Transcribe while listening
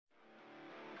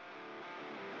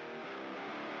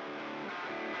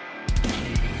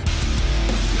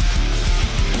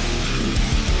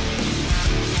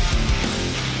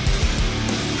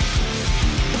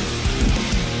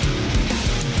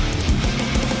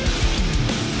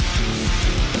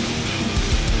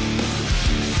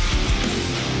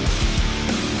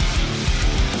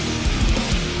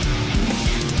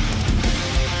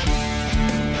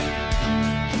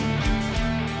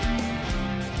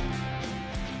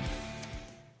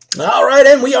All right,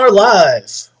 and we are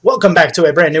live. Welcome back to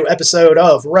a brand new episode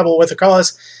of Rebel with a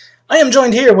Cause. I am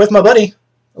joined here with my buddy,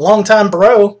 longtime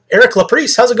bro, Eric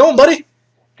Laprice. How's it going, buddy?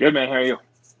 Good, man. How are you?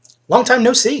 Long time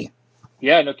no see.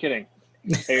 Yeah, no kidding.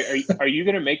 Hey, are you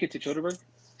going to make it to Childerberg?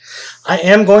 I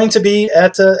am going to be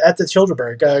at the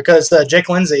Childerberg because Jake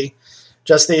Lindsay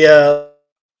just the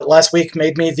last week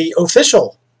made me the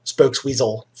official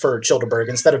spokesweasel for Childerberg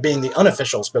instead of being the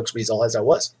unofficial spokesweasel as I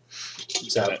was.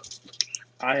 So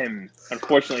I am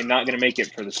unfortunately not going to make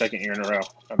it for the second year in a row.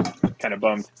 I'm kind of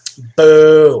bummed.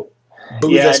 Boo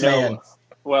this man.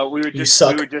 Well, we were just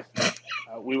down,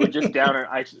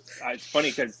 and it's funny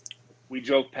because we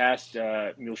drove past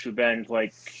Muleshoe Bend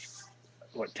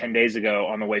 10 days ago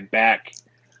on the way back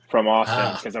from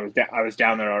Austin because I was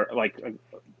down there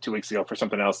 2 weeks ago for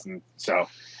something else, and so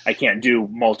I can't do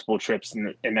multiple trips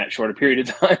in that short a period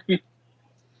of time.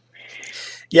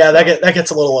 Yeah, that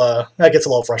gets a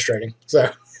little frustrating. So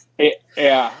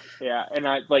yeah, and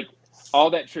I all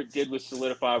that trip did was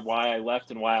solidify why I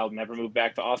left and why I'll never move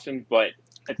back to Austin. But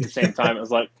at the same time, it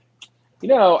was like,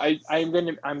 I'm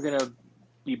gonna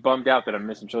be bummed out that I'm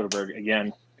missing Childerberg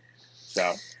again.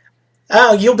 So,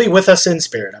 you'll be with us in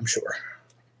spirit, I'm sure.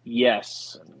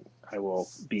 Yes, I will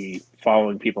be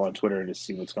following people on Twitter to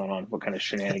see what's going on, what kind of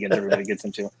shenanigans everybody gets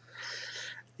into.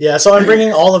 Yeah, so I'm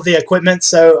bringing all of the equipment,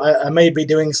 so I may be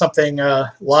doing something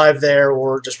live there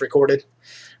or just recorded.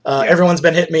 Everyone's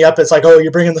been hitting me up. It's like, oh,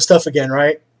 you're bringing the stuff again,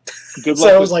 right? Good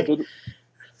luck.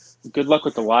 Good luck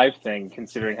with the live thing,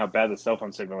 considering how bad the cell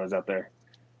phone signal is out there.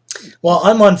 Well,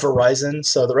 I'm on Verizon,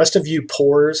 so the rest of you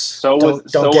poors don't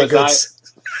get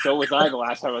goods. So was I the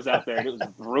last time I was out there, and it was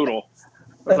brutal.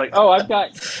 I was like, oh, I've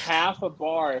got half a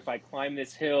bar if I climb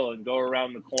this hill and go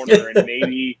around the corner, and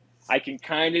maybe I can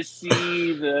kind of see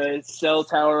the cell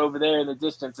tower over there in the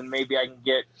distance, and maybe I can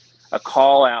get a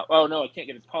call out. Oh, no, I can't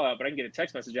get a call out, but I can get a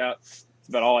text message out. That's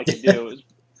about all I can do.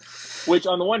 Which,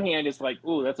 on the one hand, is like,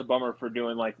 ooh, that's a bummer for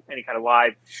doing any kind of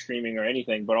live streaming or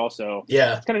anything. But also,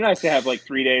 it's kind of nice to have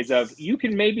 3 days of, you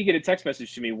can maybe get a text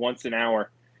message to me once an hour.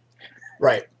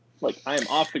 Right. I am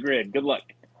off the grid. Good luck.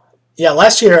 Yeah,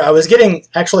 last year I was getting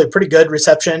actually pretty good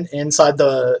reception inside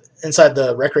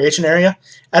the recreation area.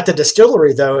 At the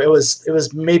distillery, though, it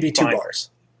was maybe 2 bars.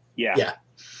 Yeah.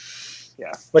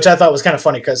 Which I thought was kind of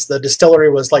funny because the distillery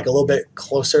was a little bit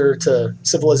closer to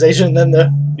civilization than the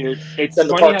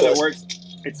funny how it works.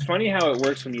 It's funny how it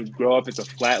works when you grow up as a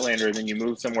flatlander and then you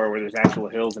move somewhere where there's actual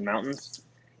hills and mountains.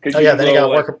 Then you got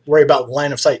to worry about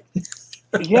line of sight.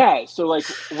 Yeah, so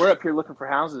we're up here looking for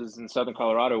houses in southern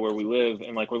Colorado where we live,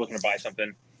 and we're looking to buy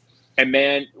something. And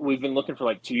man, we've been looking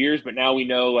for 2 years, but now we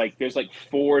know there's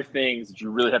 4 things that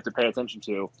you really have to pay attention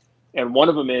to. And one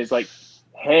of them is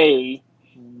hey,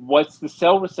 what's the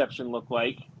cell reception look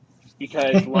like?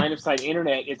 Because line of sight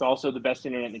internet is also the best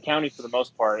internet in the county for the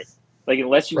most part.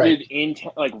 Unless you live in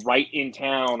right in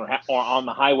town or on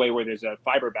the highway where there's a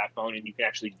fiber backbone and you can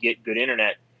actually get good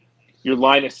internet, your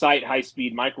line of sight high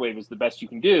speed microwave is the best you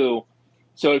can do.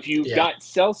 So if you've got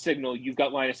cell signal, you've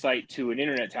got line of sight to an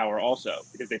internet tower also,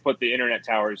 because they put the internet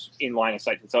towers in line of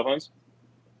sight to cell phones.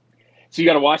 So you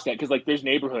got to watch that, because there's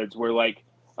neighborhoods where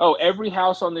oh, every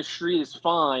house on this street is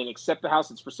fine except the house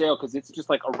that's for sale, because it's just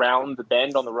around the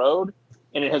bend on the road,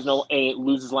 and it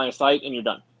loses line of sight, and you're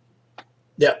done.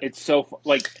 Yeah, it's so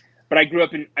But I grew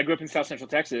up in South Central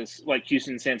Texas,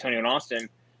 Houston, San Antonio, and Austin,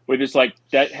 where there's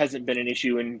that hasn't been an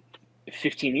issue in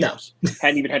 15 years. No.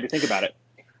 Hadn't even had to think about it.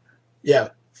 Yeah.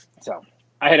 So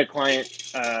I had a client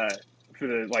for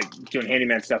the doing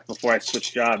handyman stuff before I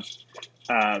switched jobs.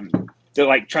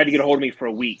 That tried to get a hold of me for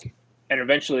a week. And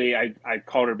eventually I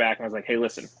called her back and I was like, hey,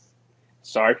 listen,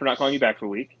 sorry for not calling you back for a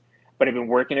week, but I've been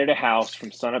working at a house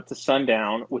from sunup to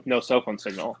sundown with no cell phone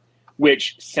signal,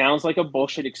 which sounds like a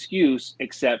bullshit excuse,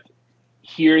 except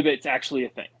here that's actually a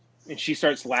thing. And she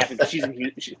starts laughing. She's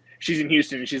in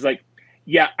Houston, and she's like,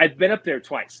 yeah, I've been up there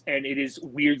twice, and it is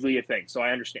weirdly a thing, so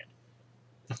I understand.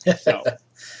 So.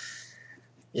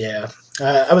 Yeah.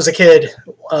 I was a kid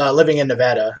living in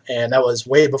Nevada, and that was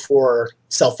way before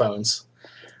cell phones.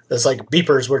 It's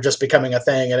beepers were just becoming a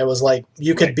thing, and it was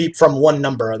you could beep from one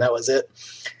number, and that was it.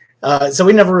 So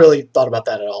we never really thought about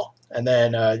that at all. And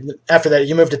then after that,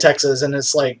 you move to Texas, and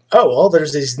it's oh, well,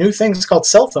 there's these new things called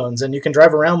cell phones, and you can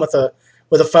drive around with a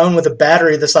phone with a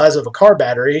battery the size of a car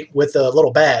battery with a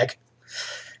little bag.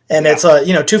 And it's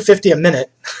 $2.50 a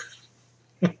minute.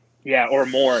 Yeah, or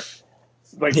more.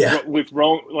 With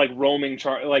roaming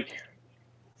charge.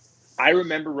 I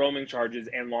remember roaming charges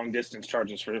and long distance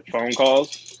charges for phone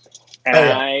calls, and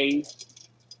I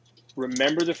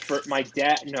remember my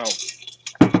dad's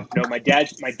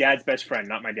best friend,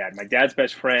 not my dad. My dad's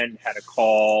best friend had a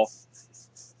call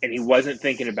and he wasn't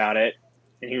thinking about it.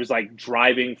 And he was like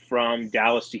driving from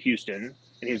Dallas to Houston,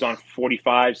 and he was on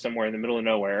 45 somewhere in the middle of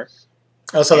nowhere.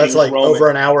 Oh, so And he that's was like roaming. over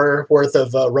an hour worth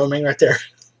of roaming right there.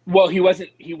 Well, he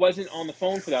wasn't on the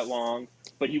phone for that long,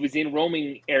 but he was in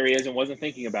roaming areas and wasn't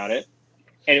thinking about it.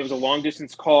 And it was a long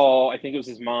distance call. I think it was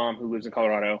his mom who lives in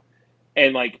Colorado,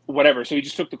 and like whatever. So he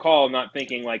just took the call, not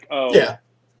thinking like, oh, Yeah.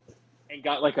 and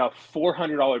got like a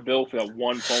 $400 bill for that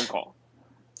one phone call.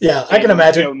 Yeah, I can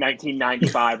imagine.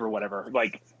 1995 or whatever,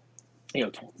 like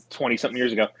 20 something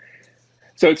years ago.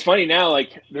 So it's funny now,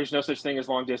 like there's no such thing as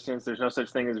long distance. There's no such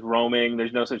thing as roaming.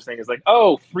 There's no such thing as like,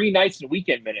 oh, free nights and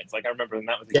weekend minutes. Like I remember when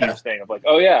that was a Yeah. huge thing of like,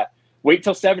 oh yeah, wait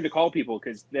till 7 to call people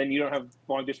because then you don't have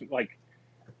long distance. Like,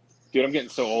 dude, I'm getting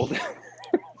so old.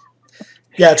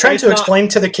 Yeah, trying to explain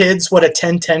to the kids what a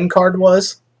 1010 card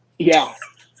was. Yeah,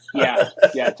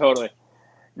 totally.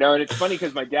 No, and it's funny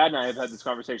because my dad and I have had this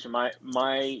conversation.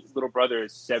 My little brother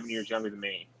is 7 years younger than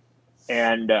me,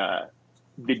 and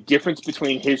the difference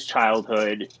between his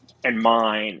childhood and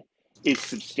mine is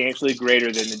substantially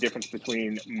greater than the difference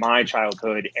between my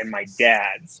childhood and my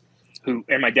dad's.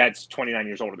 And my dad's 29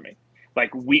 years older than me.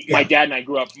 Like my dad and I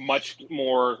grew up much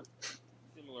more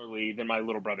similarly than my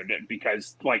little brother did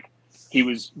because like he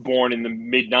was born in the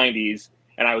mid 90s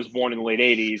and I was born in the late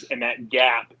 80s, and that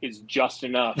gap is just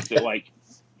enough that like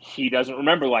he doesn't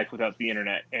remember life without the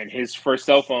internet, and his first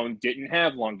cell phone didn't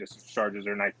have long distance charges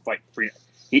or like free.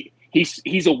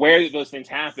 He's aware that those things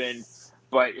happen,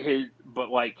 but he's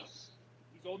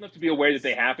old enough to be aware that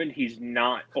they happened. He's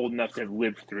not old enough to have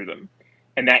lived through them,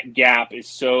 and that gap is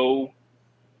so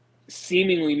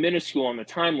seemingly minuscule on the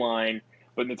timeline,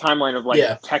 but in the timeline of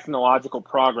like technological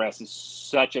progress is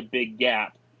such a big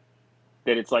gap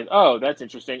that it's like, oh, that's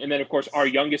interesting. And then of course our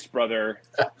youngest brother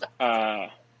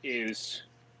is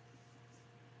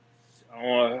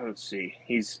let's see,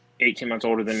 he's 18 months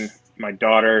older than my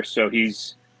daughter, so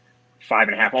he's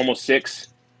 5.5, almost 6.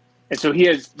 And so he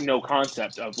has no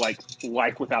concept of like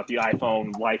life without the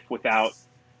iPhone, life without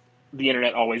the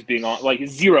internet always being on, like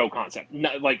zero concept.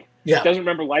 Doesn't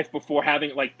remember life before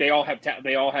having, like they all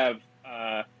have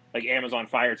like Amazon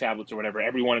Fire tablets or whatever.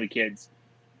 Every one of the kids,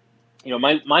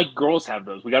 my girls have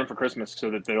those. We got them for Christmas so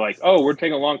that they're like, oh, we're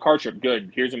taking a long car trip.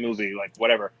 Good. Here's a movie, like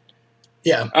whatever.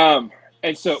 Yeah.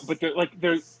 And so, but they're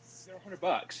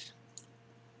 $100.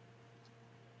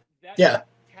 That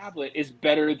tablet is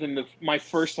better than my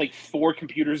first like 4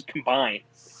 computers combined,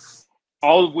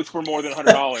 all of which were more than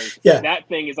 $100. Yeah. That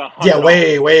thing is $100. Yeah,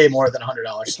 way more than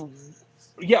 $100.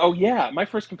 Yeah. Oh yeah. My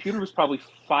first computer was probably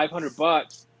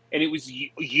 $500, and it was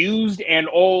used and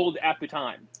old at the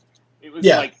time. It was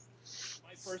like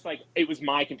my first, like it was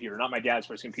my computer, not my dad's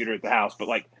first computer at the house, but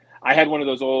like I had one of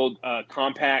those old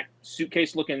compact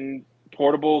suitcase looking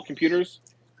portable computers,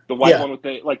 the white one with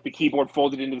the keyboard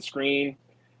folded into the screen.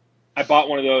 I bought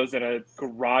one of those at a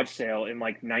garage sale in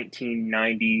like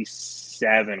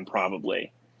 1997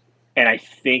 probably, and I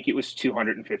think it was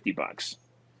 $250.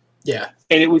 Yeah,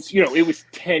 and it was it was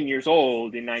 10 years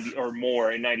old in 90 or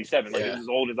more in 97. Like it was as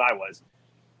old as I was.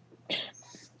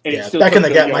 And back in the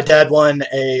day, my dad won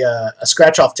a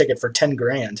scratch off ticket for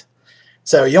 $10,000.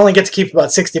 So you only get to keep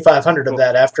about 6,500 of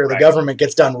that after the government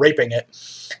gets done raping it.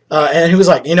 And he was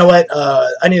like, you know what?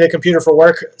 I need a computer for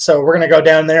work, so we're going to go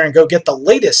down there and go get the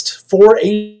latest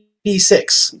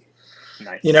 486.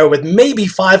 Nice. With maybe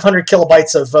 500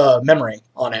 kilobytes of memory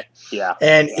on it. Yeah.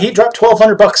 And he dropped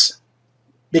 $1,200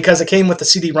 because it came with the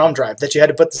CD-ROM drive that you had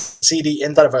to put the CD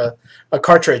inside of a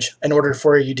cartridge in order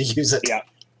for you to use it. Yeah.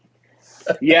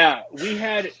 Yeah, we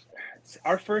had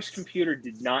our first computer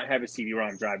did not have a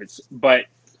CD-ROM drive. But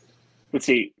let's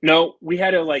see. No, we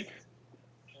had a old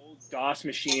DOS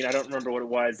machine. I don't remember what it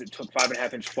was. It took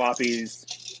 5.5-inch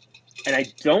floppies, and I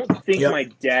don't think my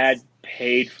dad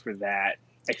paid for that.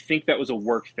 I think that was a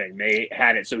work thing. They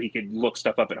had it so he could look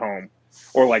stuff up at home,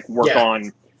 or like work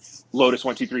on Lotus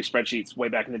 1-2-3 spreadsheets way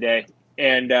back in the day,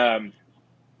 and a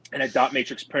dot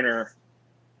matrix printer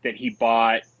that he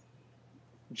bought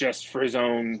just for his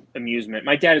own amusement.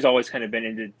 My dad has always kind of been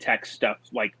into tech stuff,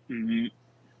 like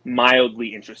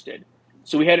mildly interested.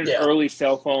 So we had an early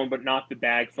cell phone, but not the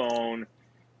bag phone,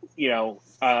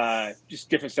 just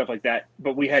different stuff like that.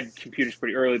 But we had computers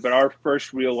pretty early. But our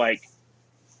first real,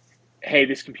 hey,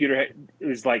 this computer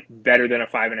is better than a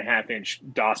 5.5-inch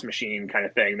DOS machine kind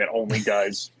of thing that only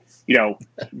does,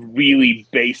 really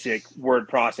basic word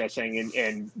processing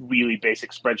and really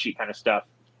basic spreadsheet kind of stuff.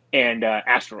 And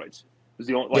asteroids was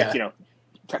the only, tap,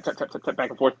 tap, tap, tap, tap, back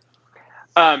and forth.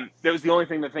 That was the only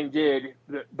thing the thing did.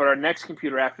 But our next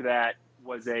computer after that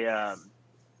was a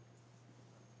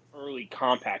early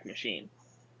compact machine.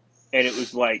 And it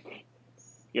was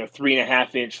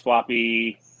 3.5-inch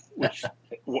floppy which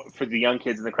for the young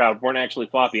kids in the crowd weren't actually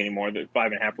floppy anymore. The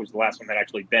 5.5 was the last one that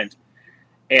actually bent.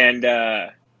 And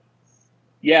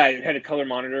yeah, it had a color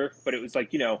monitor, but it was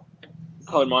like,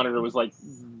 color monitor was like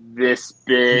this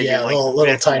big and like little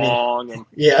this tiny, long, and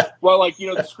yeah. Well, like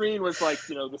the screen was like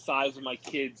the size of my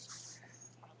kid's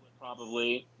tablet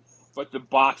probably, but the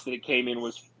box that it came in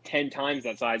was 10 times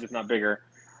that size, if not bigger.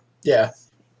 Yeah.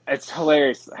 It's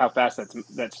hilarious how fast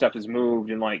that stuff has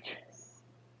moved, and like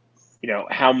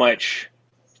how much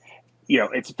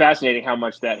it's fascinating how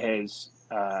much that has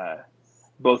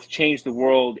both changed the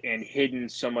world and hidden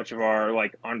so much of our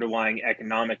like underlying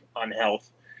economic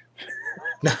unhealth.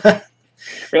 Like,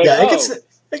 yeah,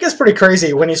 it gets pretty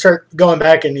crazy when you start going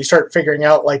back and you start figuring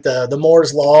out like the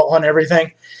Moore's law on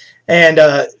everything, and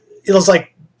it was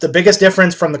like the biggest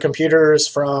difference from the computers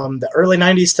from the early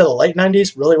 90s to the late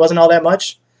 90s really wasn't all that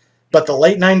much, but the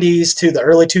late 90s to the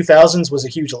early 2000s was a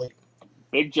huge leap.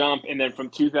 Big jump, and then from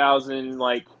 2000,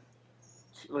 like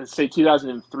let's say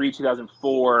 2003,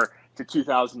 2004 to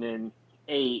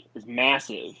 2008 is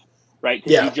massive, right?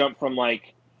 Because you jump from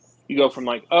you go from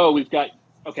oh, we've got,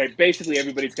 okay, basically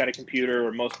everybody's got a computer,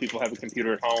 or most people have a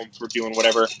computer at home for doing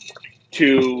whatever,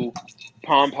 to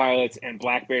Palm Pilots and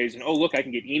Blackberries, and oh look, I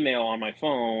can get email on my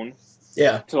phone.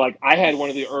 Yeah. So I had one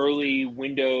of the early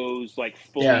Windows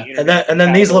fully internet, and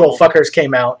then these little fuckers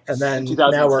came out, and then in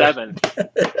 2007.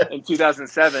 In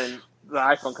 2007, the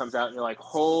iPhone comes out, and you're like,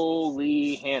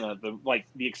 holy Hannah!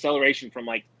 The acceleration from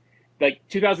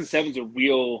 2007 is a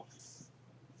real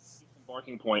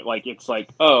embarking point. It's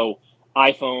oh,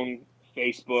 iPhone,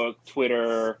 Facebook,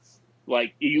 Twitter.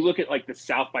 You look at the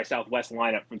South by Southwest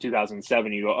lineup from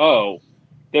 2007, you go, oh,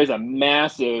 there's a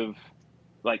massive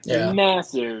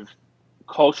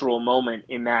cultural moment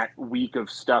in that week of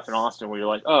stuff in Austin where you're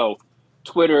like, oh,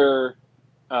 Twitter,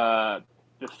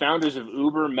 the founders of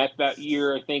Uber met that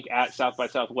year, I think, at South by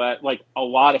Southwest. A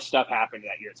lot of stuff happened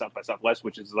that year at South by Southwest,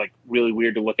 which is really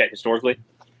weird to look at historically.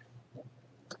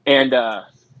 And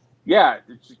yeah,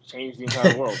 it just changed the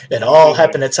entire world. It all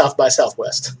happened at South by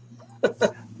Southwest.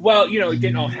 Well, it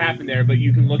didn't all happen there, but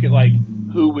you can look at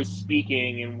who was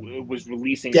speaking and was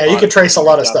releasing. Yeah, you could trace a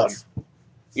lot of stuff.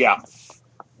 Yeah,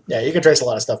 you could trace a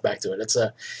lot of stuff back to it.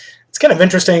 It's kind of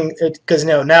interesting because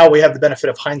now we have the benefit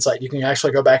of hindsight. You can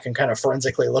actually go back and kind of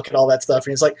forensically look at all that stuff,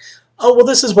 and it's like, oh well,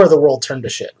 this is where the world turned to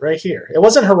shit right here. It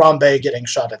wasn't Harambe getting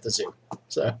shot at the zoo.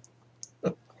 So.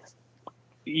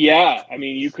 Yeah, I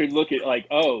mean, you could look at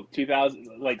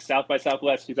 2000, South by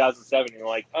Southwest 2007. You're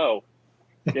like, oh,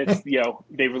 it's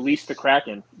they released the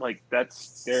Kraken.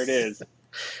 There it is.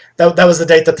 That was the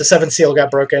date that the seventh seal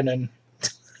got broken, and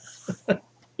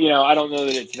I don't know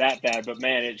that it's that bad, but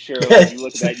man, it sure. You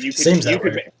look at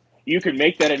that, you could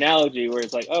make that analogy where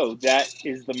it's oh, that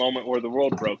is the moment where the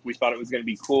world broke. We thought it was going to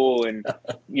be cool, and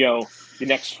the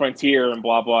next frontier, and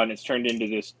blah blah, and it's turned into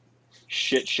this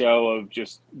shit show of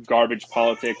just garbage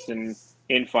politics and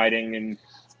infighting, and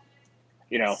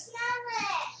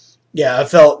Yeah, I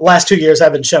felt last 2 years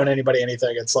haven't shown anybody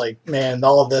anything. It's man,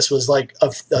 all of this was a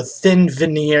thin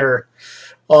veneer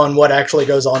on what actually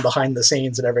goes on behind the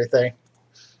scenes and everything.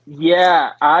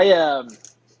 Yeah, I've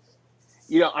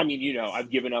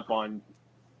given up on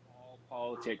all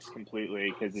politics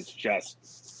completely because it's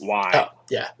just why. Oh,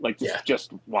 yeah.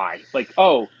 Just why.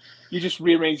 Oh, you're just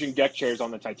rearranging deck chairs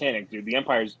on the Titanic, dude. The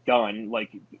Empire's done.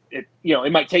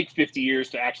 It might take 50 years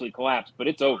to actually collapse, but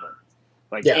it's over.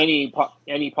 Any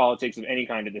politics of any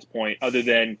kind at this point, other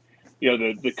than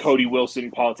the Cody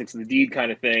Wilson politics of the deed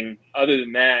kind of thing. Other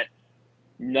than that,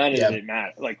 none of it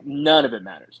matters. None of it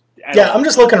matters. Yeah, I'm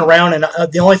just looking around, and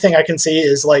the only thing I can see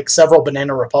is several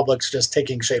banana republics just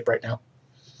taking shape right now.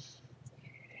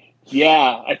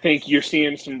 Yeah, I think you're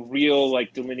seeing some real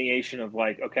delineation of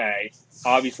okay,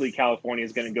 obviously California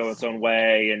is going to go its own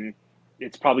way, and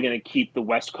it's probably going to keep the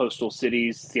West Coastal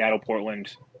cities, Seattle,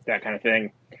 Portland, that kind of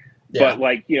thing. Yeah.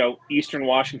 But Eastern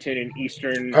Washington and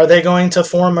Eastern, are they going to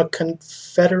form a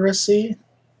confederacy?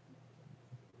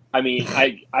 I mean,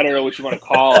 I don't know what you want to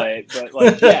call it,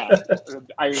 but yeah.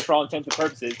 I mean, for all intents and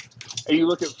purposes, you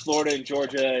look at Florida and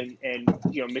Georgia and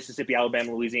Mississippi,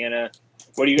 Alabama, Louisiana.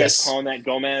 What are you guys calling that,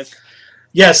 Gomez?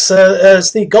 Yes,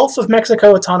 it's the Gulf of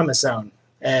Mexico Autonomous Zone,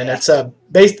 and it's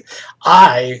based.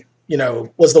 I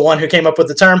was the one who came up with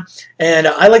the term, and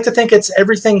I like to think it's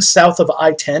everything south of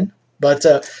I-10. But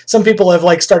some people have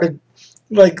started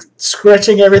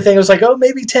scratching everything. It was oh,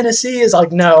 maybe Tennessee is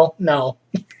no.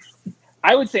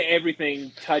 I would say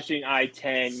everything touching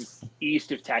I-10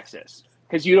 east of Texas,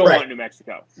 because you don't want New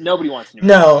Mexico. Nobody wants New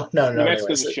Mexico. No. New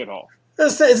Mexico's a shithole.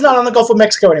 It's not on the Gulf of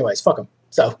Mexico anyways. Fuck them.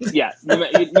 So yeah,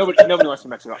 nobody wants New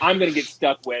Mexico. I'm going to get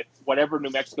stuck with whatever New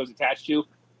Mexico's attached to.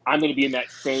 I'm going to be in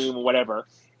that same whatever.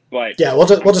 But yeah, we'll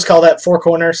just call that Four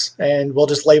Corners, and we'll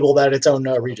just label that its own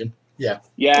region. Yeah.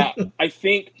 Yeah, I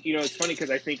think, it's funny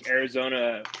because I think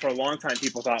Arizona, for a long time,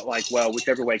 people thought like, well,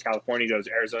 whichever way California goes,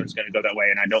 Arizona's going to go that way,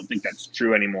 and I don't think that's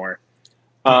true anymore.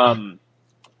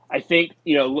 I think,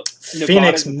 Phoenix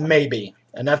Nevada's maybe,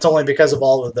 and that's only because of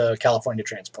all of the California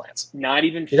transplants. not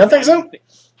even. You don't think so?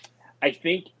 I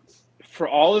think for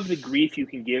all of the grief you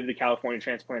can give the California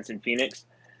transplants in Phoenix,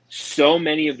 so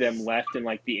many of them left in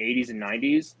like the 80s and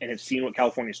 90s and have seen what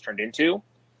California's turned into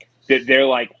that they're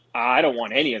like, I don't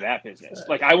want any of that business.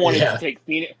 Like I wanted to take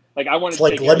Phoenix. Like I wanted it's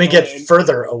like to take let Arizona me get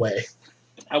further away.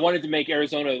 I wanted to make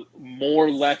Arizona more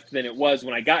left than it was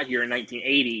when I got here in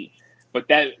 1980. But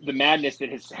the madness that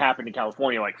has happened in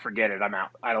California, like forget it, I'm out.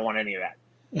 I don't want any of that.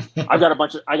 I got a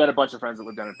bunch of friends that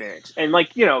live down in Phoenix, and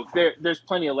like there's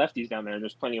plenty of lefties down there.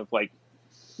 There's plenty of like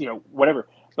whatever.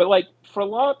 But like for a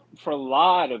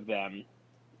lot of them,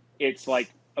 it's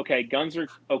like okay, guns are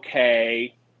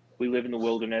okay. We live in the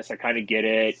wilderness. I kind of get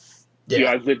it. Yeah.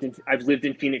 I've lived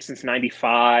in Phoenix since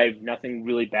 '95. Nothing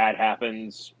really bad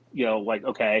happens. Like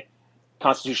okay,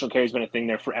 constitutional carry has been a thing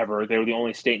there forever. They were the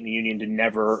only state in the union to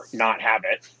never not have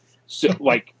it. So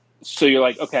like. So you're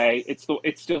like, okay, it's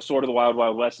still sort of the wild,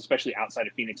 wild west, especially outside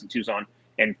of Phoenix and Tucson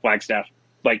and Flagstaff.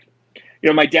 Like,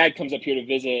 my dad comes up here to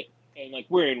visit, and like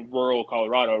we're in rural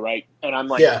Colorado, right? And I'm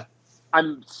like,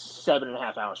 I'm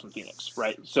 7.5 hours from Phoenix,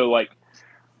 right? So like,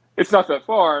 it's not that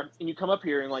far. And you come up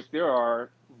here, and like there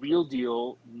are real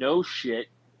deal, no shit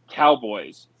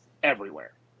cowboys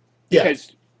everywhere. Yeah.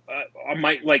 Because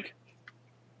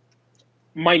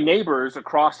my neighbors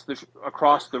across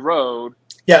the road.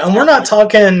 Yeah, and we're not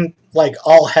talking like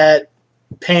all hat,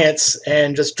 pants,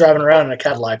 and just driving around in a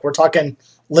Cadillac. We're talking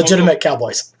legitimate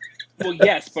cowboys. Well,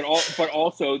 yes, but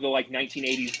also the like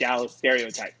 1980s Dallas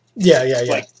stereotype. Yeah.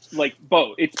 Like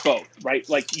both. It's both, right?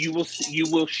 Like you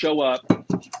will show up.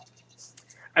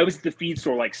 I was at the feed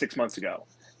store like 6 months ago,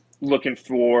 looking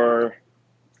for.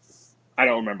 I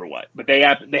don't remember what, but they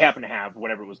happen to have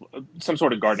whatever it was, some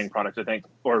sort of gardening product, I think,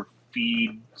 or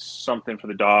feed something for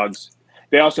the dogs.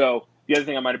 They also. The other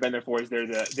thing I might have been there for is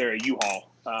they're a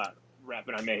U-Haul rep,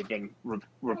 and I may have been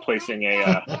replacing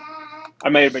I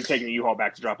may have been taking a U-Haul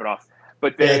back to drop it off.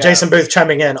 But Jason Booth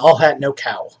chiming in, all hat, no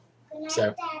cow.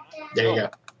 So there you go.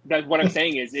 That's what I'm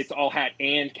saying is it's all hat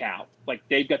and cow. Like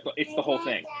they've got it's the whole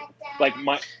thing. Like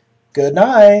good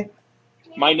night.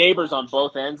 My neighbors on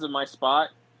both ends of my spot.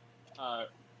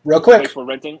 Real quick, place we're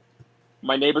renting.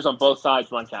 My neighbors on both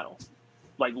sides run cattle.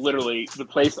 Like literally, the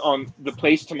place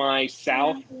to my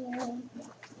south.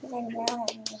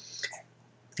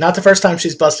 Not the first time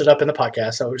she's busted up in the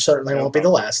podcast, so it certainly won't be the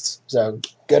last. So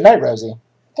good night, Rosie.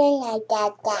 Good night,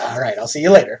 Dada. All right, I'll see you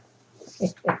later.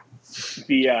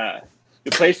 The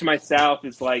place to my south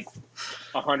is like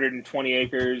 120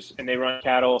 acres, and they run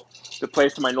cattle. The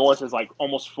place to my north is like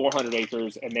almost 400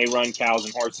 acres, and they run cows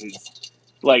and horses.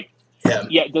 Like, yeah.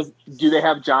 Do they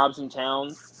have jobs in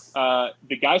town?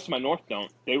 The guys to my north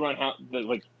don't. They run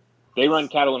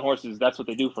cattle and horses. That's what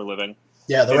they do for a living.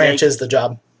 Yeah, the ranch is the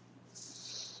job.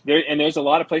 There's a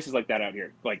lot of places like that out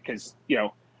here. Like, because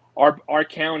our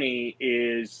county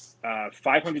is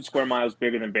 500 square miles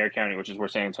bigger than Bexar County, which is where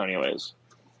San Antonio is.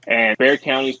 And Bexar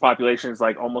County's population is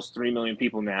like almost 3 million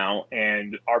people now,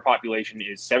 and our population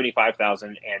is 75,000,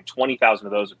 and 20,000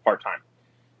 of those are part time.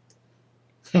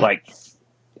 Like.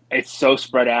 It's so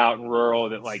spread out and rural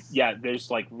that like, yeah, there's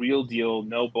like real deal,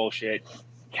 no bullshit,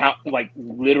 like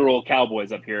literal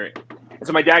cowboys up here. And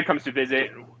so my dad comes to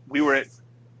visit. We were at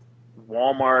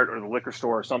Walmart or the liquor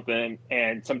store or something,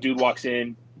 and some dude walks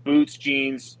in, boots,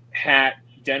 jeans, hat,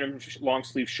 denim long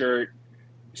sleeve shirt,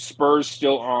 spurs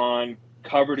still on,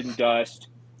 covered in dust,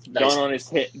 nice. gun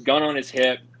on his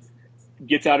hip,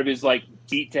 gets out of his like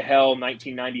beat to hell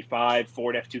 1995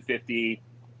 Ford F-250.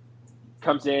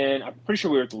 Comes in, I'm pretty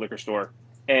sure we were at the liquor store,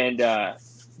 and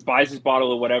buys his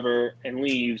bottle of whatever and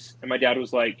leaves. And my dad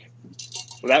was like,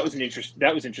 well, that was interesting.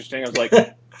 I was like,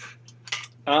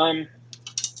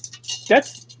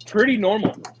 that's pretty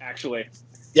normal, actually.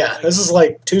 Yeah, this is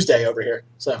like Tuesday over here.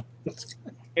 So,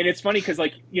 and it's funny because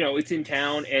like, it's in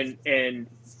town, and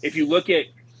if you look at,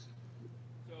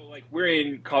 so like we're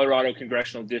in Colorado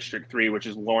Congressional District 3, which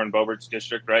is Lauren Boebert's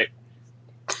district, right?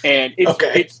 And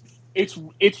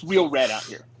it's real red out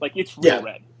here. Like, it's real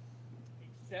red.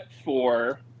 Except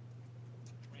for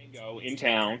Durango in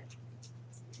town,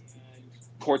 and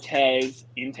Cortez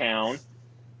in town.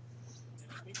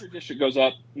 The Pinker District goes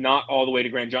up, not all the way to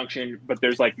Grand Junction, but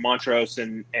there's like Montrose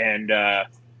and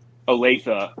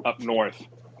Olathe up north.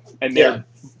 And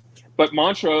but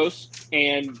Montrose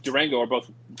and Durango are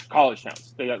both college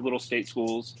towns. They got little state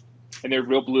schools. and they're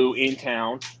real blue in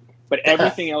town, but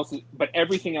everything else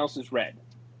is red.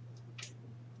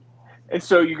 And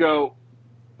so you go,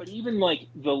 but even like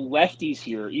the lefties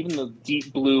here, even the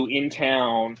deep blue in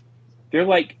town, they're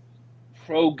like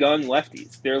pro-gun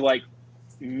lefties. They're like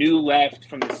new left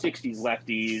from the 60s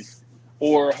lefties,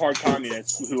 or hard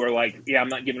communists who are like, yeah, I'm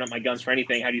not giving up my guns for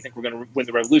anything. How do you think we're going to win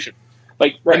the revolution?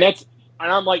 Like, Right. and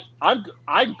I'm like,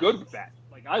 I'm good with that.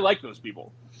 Like, I like those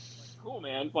people. Like, cool,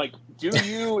 man. Like, do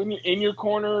you in your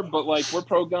corner, but like, we're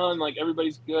pro-gun. Like,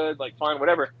 everybody's good. Like, fine,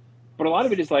 whatever. But a lot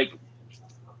of it is like,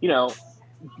 you know,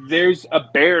 there's a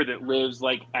bear that lives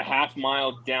like a half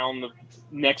mile down the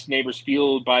next neighbor's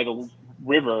field by the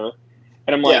river,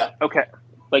 and I'm like, okay,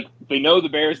 like they know the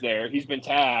bear's there. He's been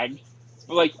tagged,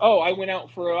 but like, oh, I went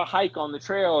out for a hike on the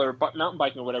trail or mountain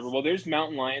biking or whatever. Well, there's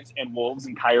mountain lions and wolves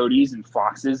and coyotes and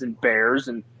foxes and bears,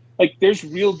 and like there's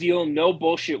real deal, no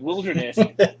bullshit wilderness.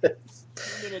 2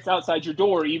 minutes outside your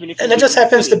door, even if. And it just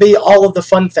happens to be all of the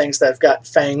fun things that have got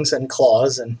fangs and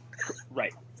claws and.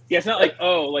 Right. Yeah, it's not like,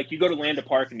 oh, like you go to Landa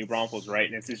Park in New Braunfels, right?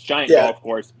 And it's this giant golf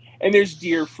course, and there's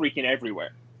deer freaking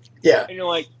everywhere. Yeah. And you're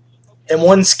like... Okay, and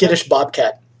one skittish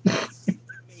bobcat.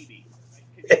 Maybe.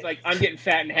 It's like, I'm getting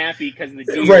fat and happy because of the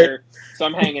deer, so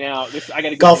I'm hanging out. I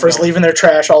gotta Golfers leaving their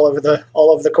trash all over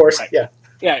the course. Right. Yeah.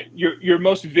 Yeah, your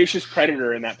most vicious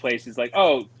predator in that place is like,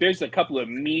 oh, there's a couple of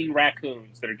mean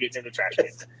raccoons that are getting in the trash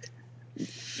cans.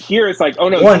 Here it's like, oh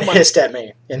no. One hissed at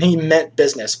me, and he meant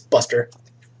business, Buster.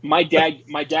 My dad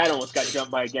almost got jumped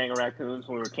by a gang of raccoons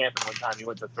when we were camping one time. He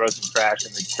went to throw some trash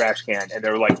in the trash can, and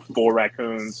there were like 4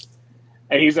 raccoons.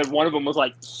 And he said one of them was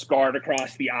like scarred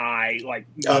across the eye, like.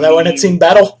 Oh, that one had seen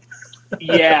battle.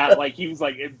 Yeah, like he was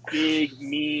like a big,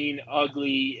 mean,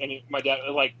 ugly, and my dad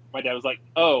was like,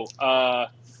 "Oh,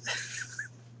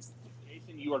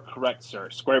 Jason, you are correct, sir.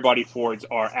 Square body Fords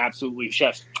are absolutely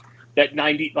just that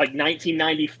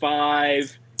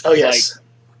 1995. Oh yes. Like,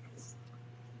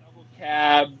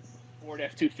 cab Ford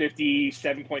F-250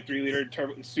 7.3 liter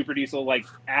turbo super diesel, like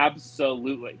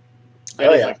absolutely.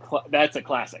 That's a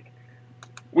classic,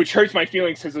 which hurts my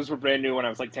feelings because those were brand new when I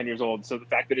was like 10 years old. So the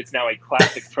fact that it's now a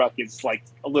classic truck is like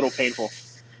a little painful.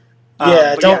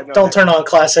 Don't turn on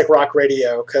classic rock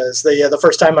radio, because the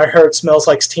first time I heard "Smells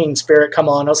Like Teen Spirit" come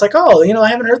on, I was like, oh, I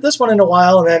haven't heard this one in a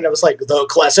while, and then it was like the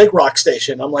classic rock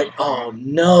station. I'm like, oh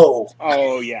no.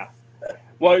 Oh yeah.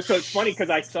 Well, so it's funny because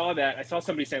I saw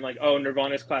somebody saying like, oh,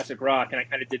 Nirvana's classic rock, and I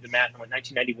kind of did the math and went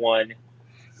 1991.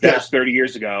 That was 30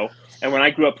 years ago. And when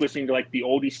I grew up listening to like the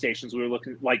oldie stations, we were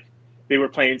looking like they were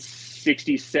playing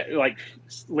 60s, like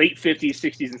late 50s,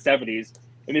 60s, and 70s.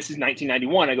 And this is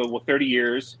 1991. I go, well, 30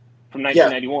 years from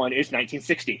 1991 is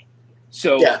 1960.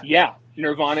 So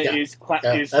Nirvana is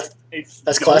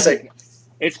that's classic.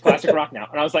 It's classic rock now.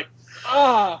 And I was like,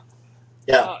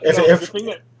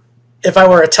 If I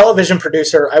were a television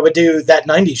producer, I would do That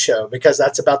 90s Show, because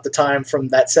that's about the time from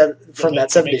that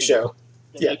 70s show.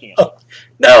 Yeah. Oh,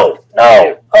 no.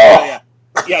 Oh. Yeah.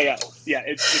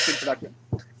 It's in production.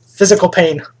 Physical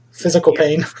pain.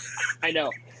 I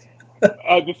know.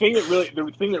 The thing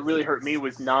that really hurt me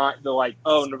was not the like,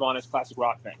 oh, Nirvana's classic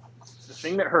rock thing. The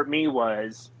thing that hurt me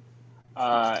was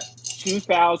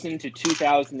 2000 to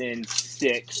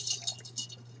 2006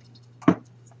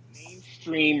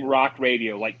 mainstream rock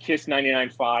radio, like Kiss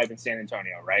 99.5 in San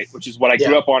Antonio, right? Which is what I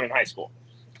grew up on in high school.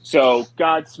 So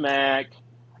Godsmack,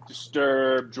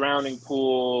 Disturbed, Drowning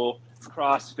Pool,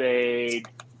 Crossfade,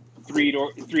 Three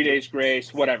Days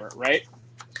Grace, whatever, right?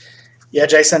 Yeah,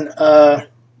 Jason. I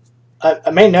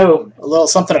may know a little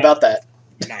something about that.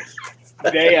 Nice.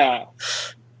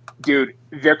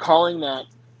 They're calling that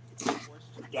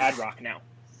dad rock now.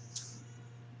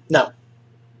 No,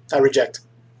 I reject.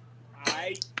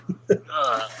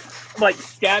 Like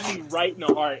stabbed me right in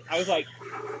the heart. I was like,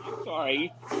 I'm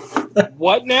sorry.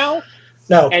 What now?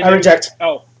 No, I reject.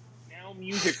 Oh, Now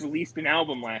Music released an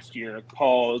album last year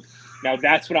called, now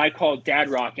that's what I call dad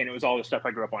rock, and it was all the stuff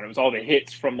I grew up on. It was all the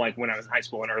hits from like when I was in high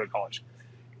school and early college.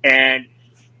 And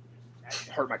it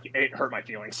hurt my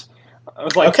feelings. I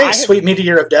was like, okay, Sweet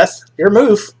Meteor of Death, your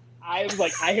move. I was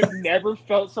like, I have never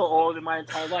felt so old in my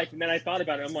entire life. And then I thought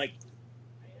about it. I'm like,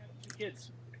 I have 2 kids.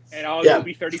 And I will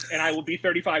be 30, and I will be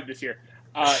 35 this year.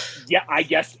 I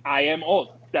guess I am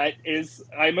old.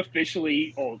 I'm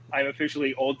officially old. I'm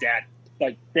officially old dad.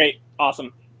 Like, great,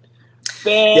 awesome,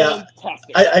 fantastic.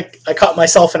 Yeah, I caught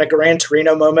myself in a Gran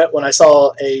Torino moment when I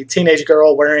saw a teenage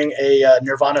girl wearing a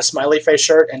Nirvana smiley face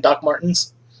shirt and Doc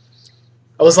Martens.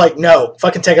 I was like, no,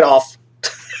 fucking take it off.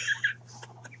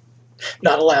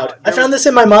 Not allowed. I found this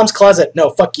in my mom's closet. No,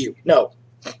 fuck you. No.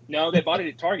 No, they bought it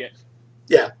at Target.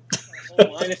 Yeah. A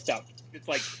whole line of stuff. It's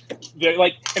like they're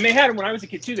like, and they had them when I was a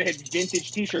kid too. They had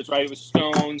vintage T-shirts, right? It was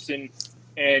Stones and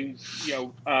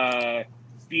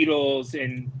Beatles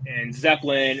and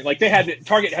Zeppelin. Like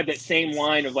Target had that same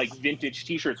line of like vintage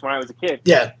T-shirts when I was a kid.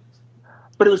 Yeah.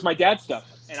 But it was my dad's stuff,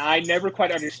 and I never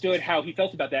quite understood how he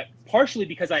felt about that. Partially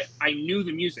because I knew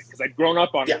the music because I'd grown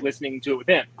up on it, listening to it with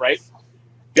him, right?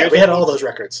 Yeah, we had all those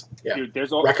records. Yeah, dude,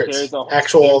 records,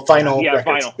 actual vinyl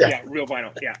records. Vinyl. Yeah, real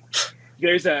vinyl. Yeah.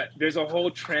 There's a whole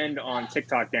trend on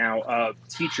TikTok now of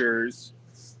teachers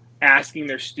asking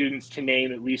their students to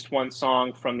name at least one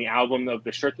song from the album of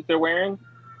the shirt that they're wearing,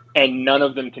 and none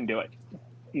of them can do it.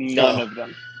 None of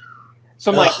them.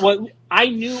 So I'm like, well, I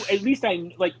knew, at least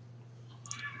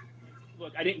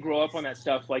look, I didn't grow up on that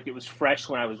stuff like it was fresh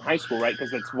when I was in high school, right?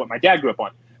 Because that's what my dad grew up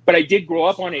on. But I did grow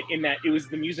up on it in that it was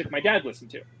the music my dad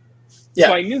listened to. Yeah.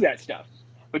 So I knew that stuff.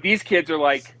 But these kids are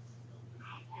like, to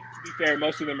be fair,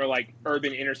 most of them are like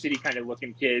urban inner city kind of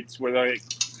looking kids where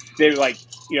they're like,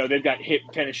 they've got hip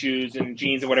tennis shoes and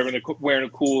jeans and whatever, and they're wearing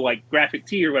a cool like graphic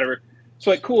tee or whatever.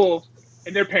 So like cool.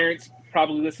 And their parents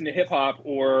probably listen to hip hop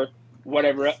or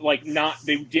whatever. Like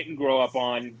they didn't grow up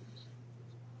on,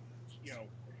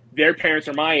 their parents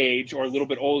are my age or a little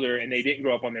bit older, and they didn't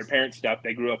grow up on their parents' stuff.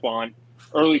 They grew up on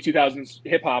early 2000s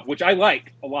hip hop, which I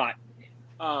like a lot.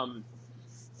 And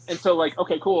so like,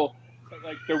 okay, cool. But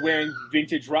like they're wearing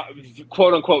vintage rock,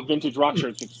 quote unquote vintage rock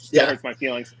shirts, which still hurts my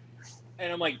feelings.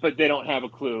 And I'm like, but they don't have a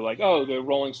clue. Like, oh, the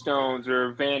Rolling Stones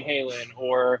or Van Halen,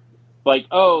 or like,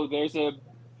 oh, there's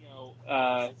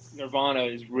Nirvana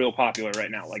is real popular right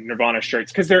now, like Nirvana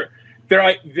shirts, because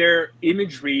their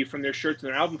imagery from their shirts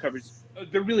and their album covers,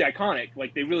 they're really iconic.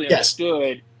 Like they really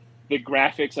understood the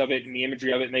graphics of it and the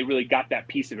imagery of it, and they really got that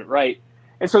piece of it right.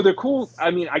 And so they're cool.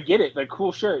 I mean, I get it. They're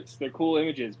cool shirts. They're cool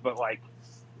images, but like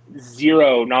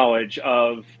zero knowledge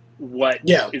of what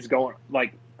is going.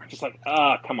 Like, just like,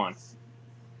 come on.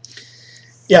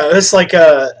 Yeah, it's like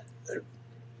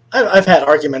I've had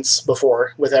arguments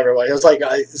before with everybody. It's like,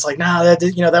 nah,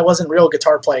 that wasn't real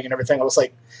guitar playing and everything. I was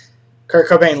like, Kurt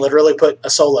Cobain literally put a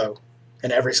solo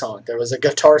in every song. There was a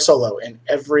guitar solo in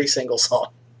every single song.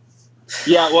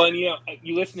 Yeah, well, and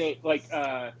you listen to like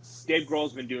Dave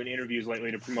Grohl's been doing interviews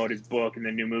lately to promote his book and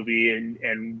the new movie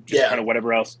and just kind of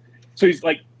whatever else. So he's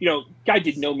like, guy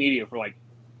did no media for like,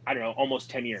 I don't know, almost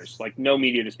 10 years, like no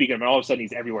media to speak of, and all of a sudden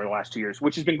he's everywhere the last 2 years,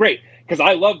 which has been great because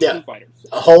I love the Foo Fighters.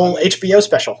 A whole HBO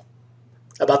special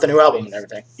about the new album and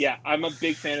everything. Yeah, I'm a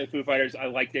big fan of the Foo Fighters. I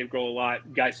like Dave Grohl a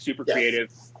lot. Guy's super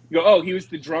creative. You go, oh, he was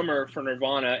the drummer for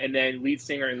Nirvana and then lead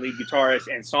singer and lead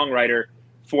guitarist and songwriter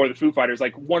for the Foo Fighters,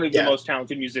 like one of the most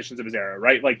talented musicians of his era,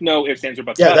 right? Like no ifs, ands, or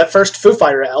buts. Yeah, that first Foo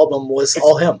Fighter album was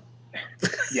all him.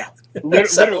 Yeah,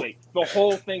 literally, the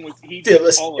whole thing was it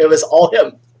was all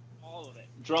him. All of it: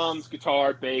 drums,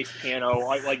 guitar, bass, piano,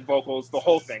 like vocals, the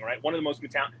whole thing, right? One of the most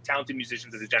talented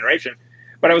musicians of his generation.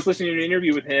 But I was listening to an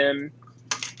interview with him,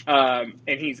 and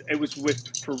it was with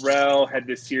Pharrell. Had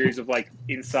this series of like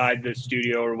inside the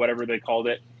studio or whatever they called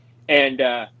it, and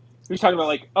he was talking about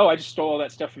like, oh, I just stole all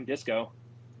that stuff from disco.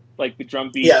 Like the drum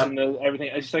beats and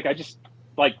everything.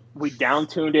 We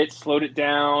down-tuned it, slowed it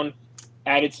down,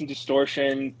 added some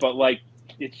distortion, but like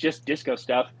it's just disco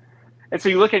stuff. And so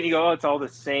you look at it and you go, oh, it's all the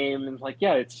same. And like,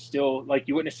 yeah, it's still like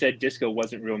you wouldn't have said disco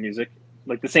wasn't real music.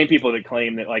 Like the same people that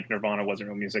claim that like Nirvana wasn't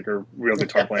real music or real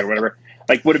guitar playing or whatever,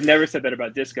 like would have never said that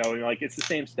about disco. And like it's the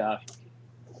same stuff.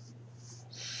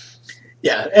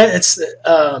 Yeah, and it's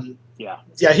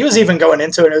yeah, he was even going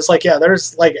into it. It was like,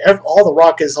 there's like all the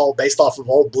rock is all based off of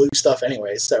old blues stuff,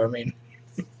 anyway. So I mean,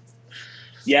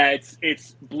 yeah,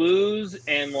 it's blues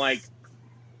and like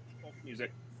folk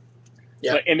music.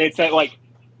 Yeah, and it's that like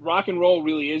rock and roll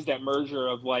really is that merger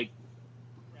of like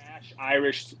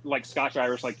Irish, like Scotch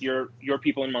Irish, like your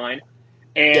people and mine,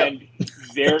 and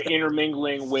they're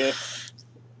intermingling with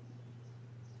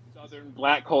Southern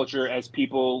Black culture as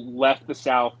people left the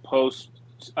South post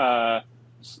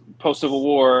Civil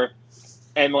War,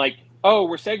 and like, oh,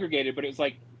 we're segregated, but it was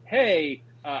like, hey,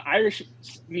 Irish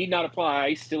need not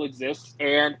apply, still exists,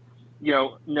 and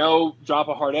no drop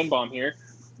a hard N-bomb here,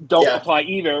 don't apply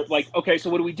either. Like, okay, so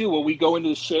what do we do? Well, we go into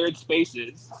the shared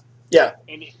spaces. Yeah.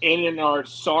 And in our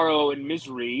sorrow and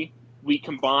misery, we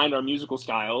combine our musical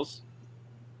styles,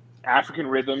 African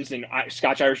rhythms and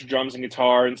Scotch-Irish drums and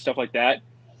guitar and stuff like that,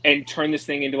 and turn this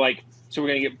thing into like, so we're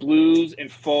going to get blues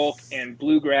and folk and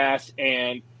bluegrass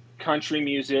and country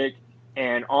music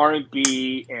and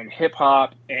R&B and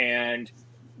hip-hop and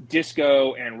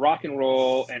disco and rock and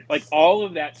roll, and like all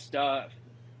of that stuff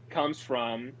comes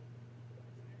from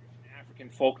African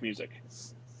folk music.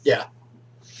 Yeah.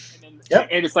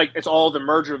 And it's like, it's all the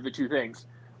merger of the two things.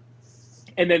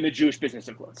 And then the Jewish business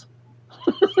influence.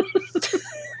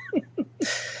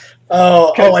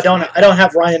 Oh, I don't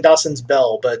have Ryan Dawson's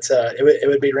bell, but it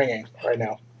would be ringing right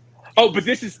now. Oh, but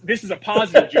this is a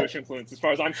positive Jewish influence as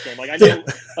far as I'm concerned. Like I know,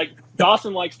 like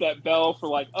Dawson likes that bell for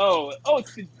like,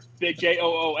 it's the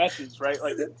JOOS's, right?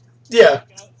 Like, yeah.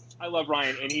 I love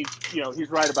Ryan, and he's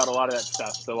right about a lot of that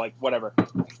stuff. So like, whatever.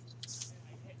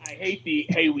 I hate the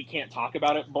hey, we can't talk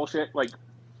about it bullshit. Like,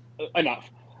 enough.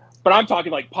 But I'm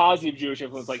talking like positive Jewish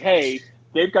influence. Like, hey,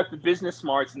 they've got the business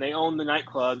smarts and they own the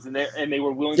nightclubs and they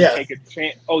were willing to take a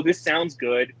chance. Oh, this sounds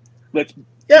good. Let's.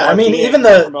 Yeah, I mean, even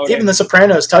the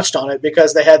Sopranos touched on it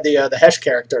because they had the Hesh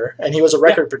character, and he was a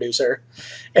record producer,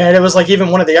 and it was like even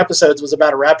one of the episodes was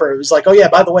about a rapper. It was like, oh yeah,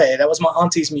 by the way, that was my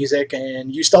auntie's music,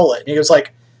 and you stole it. And he was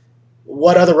like,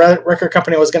 what other record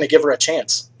company was going to give her a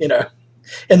chance? In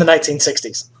the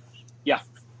 1960s.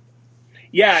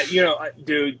 Yeah,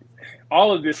 dude,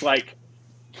 all of this like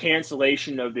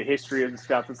cancellation of the history of the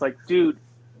stuff. It's like, dude,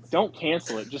 don't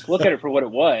cancel it. Just look at it for what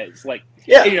it was. Like,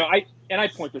 I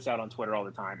point this out on Twitter all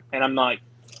the time, and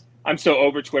I'm so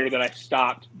over Twitter that I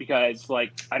stopped because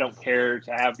like I don't care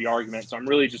to have the argument. So I'm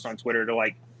really just on Twitter to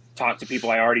like talk to people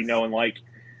I already know and like,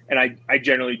 and I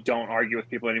generally don't argue with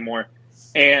people anymore.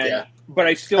 But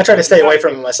I try to stay away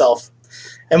from it myself.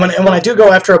 And when I do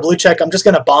go after a blue check, I'm just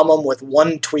going to bomb them with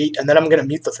one tweet, and then I'm going to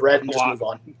mute the thread and just move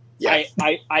on. Yeah.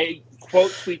 I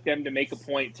quote tweet them to make a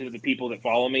point to the people that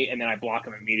follow me, and then I block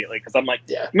them immediately because I'm like,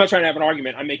 I'm not trying to have an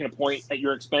argument. I'm making a point at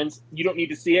your expense. You don't need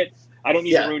to see it. I don't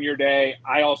need to ruin your day.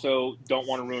 I also don't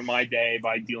want to ruin my day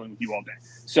by dealing with you all day.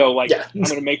 So like, I'm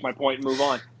going to make my point and move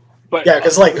on. But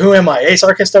because like, who am I? A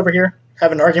sarcist over here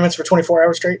having arguments for 24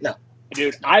 hours straight? No.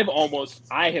 Dude, I have almost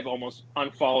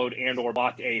unfollowed and or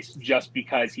blocked Ace just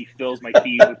because he fills my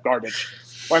feed with garbage.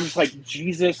 Where I'm just like,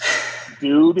 Jesus,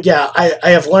 dude. Yeah, I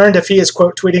have learned if he is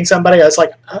quote tweeting somebody, I was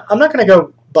like, I'm not going to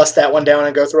go bust that one down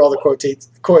and go through all the quote tweets.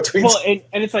 Well,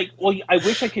 and it's like, well, I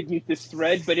wish I could mute this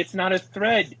thread, but it's not a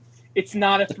thread. It's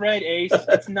not a thread, Ace.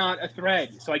 It's not a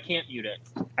thread, so I can't mute it.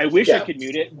 I wish I could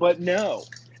mute it, but no.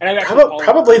 And I've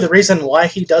probably the reason why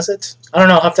he does it. I don't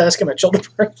know. I'll have to ask him at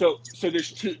Childeberg. So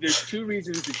there's two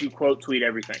reasons that you quote tweet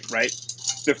everything, right?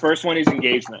 The first one is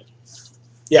engagement.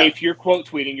 Yeah. If you're quote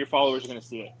tweeting, your followers are going to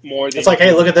see it more than. It's like,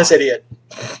 hey, look at this idiot.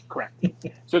 Correct.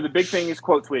 So the big thing is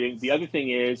quote tweeting. The other thing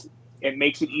is it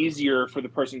makes it easier for the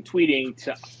person tweeting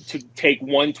to take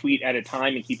one tweet at a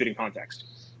time and keep it in context.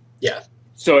 Yeah.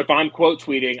 So if I'm quote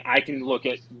tweeting, I can look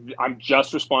at, I'm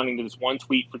just responding to this one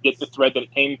tweet, forget the thread that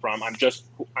it came from. I'm just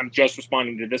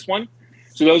responding to this one.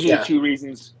 So those are the two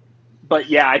reasons. But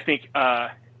yeah, I think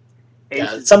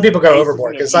some people go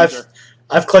overboard because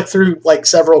I've clicked through like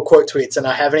several quote tweets and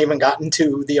I haven't even gotten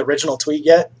to the original tweet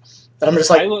yet. And I'm just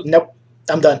like, nope,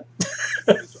 I'm done.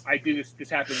 I do this.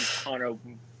 This happens on a,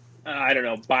 I don't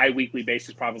know, bi-weekly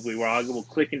basis probably, where I will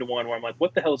click into one where I'm like,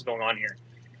 what the hell is going on here?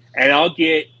 And I'll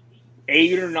get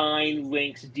 8 or 9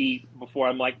 links deep before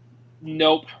I'm like,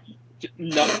 nope,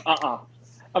 no,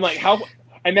 I'm like, how?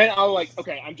 And then I'll like,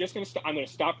 okay, I'm gonna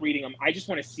stop reading them. I just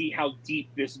want to see how deep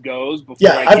this goes before.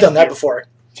 Yeah, I've done that before.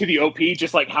 To the OP,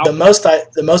 just like how the most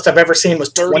I've ever seen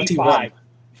was 21.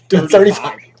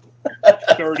 35.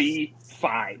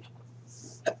 35.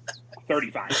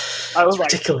 I was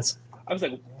like, ridiculous. I was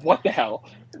like, what the hell?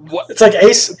 What? It's like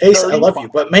Ace, I love you,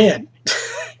 but man.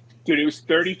 Dude, it was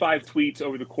 35 tweets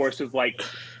over the course of like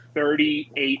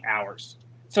 38 hours.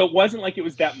 So it wasn't like it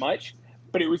was that much,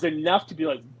 but it was enough to be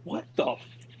like, what the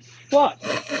fuck?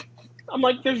 I'm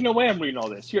like, there's no way I'm reading all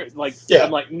this. Here, like, I'm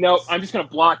like, no, I'm just gonna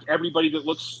block everybody that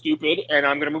looks stupid, and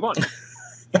I'm gonna move on.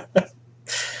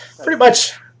 Pretty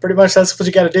much, that's what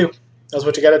you got to do. That's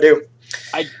what you got to do.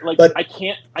 I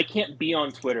can't be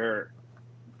on Twitter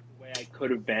the way I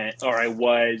could have been, or I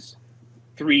was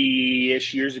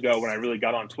 3-ish years ago when I really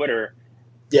got on Twitter.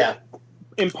 Yeah.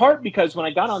 In part because when I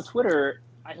got on Twitter,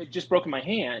 I had just broken my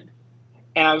hand,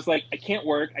 and I was like, I can't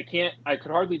work. I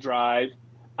could hardly drive.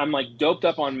 I'm like doped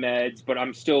up on meds, but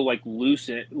I'm still like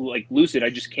lucid. I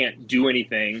just can't do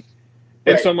anything.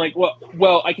 And so I'm like,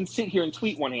 well, I can sit here and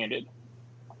tweet one-handed.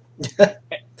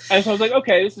 And so I was like,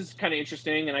 okay, this is kind of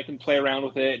interesting, and I can play around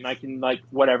with it, and I can like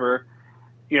whatever.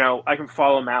 You know, I can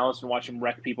follow Malice and watch him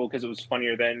wreck people because it was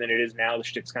funnier then than it is now. The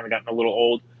shtick's kind of gotten a little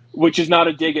old, which is not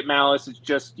a dig at Malice. It's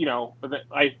just, you know,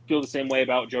 I feel the same way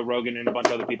about Joe Rogan and a bunch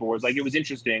of other people where it's like it was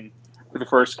interesting for the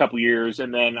first couple years,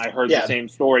 and then I heard the same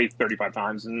story 35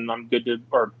 times, and I'm good to,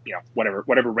 or, you know,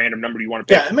 whatever random number you want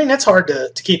to pick. Yeah, I mean, that's hard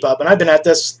to keep up, and I've been at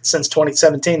this since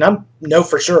 2017. I know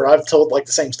for sure I've told, like,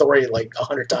 the same story, like,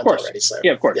 100 times already. So.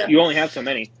 Yeah, of course. Yeah. You only have so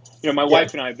many. You know, my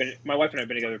wife and I have been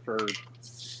together for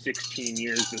 16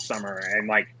 years this summer, and,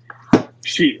 like,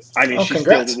 she's congrats.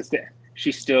 still to this day,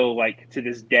 like, to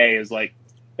this day is, like,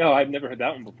 No, I've never heard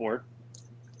that one before.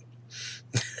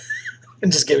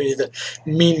 And just giving you the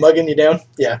mean mugging you down.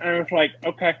 Yeah. And I was like,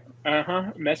 okay,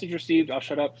 message received. I'll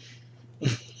shut up.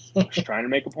 Just trying to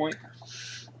make a point.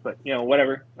 But,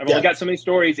 whatever. I've only got so many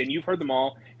stories, and you've heard them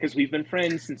all because we've been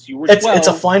friends since you were 12. It's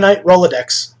a finite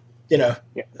Rolodex.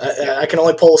 I can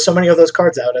only pull so many of those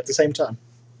cards out at the same time.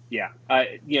 Yeah.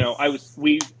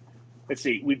 We've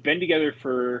been together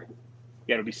for,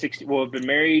 it'll be 16. Well, we've been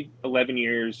married 11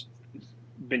 years,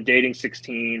 been dating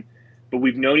 16, but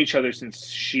we've known each other since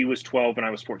she was 12 and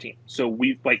I was 14. So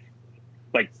we've like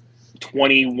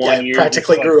 21 years.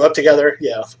 Practically grew up together.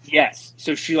 Yeah. Yes.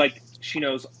 So she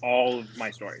knows all of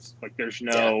my stories. Like there's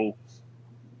nothing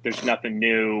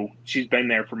new. She's been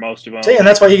there for most of them. See, and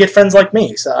that's why you get friends like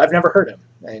me. So I've never heard him,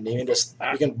 and you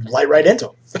can light right into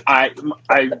him. I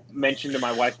mentioned to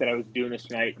my wife that I was doing this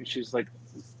tonight, and she's like,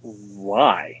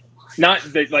 "Why?" Not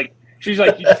that like she's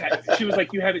like she was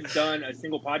like, "You haven't done a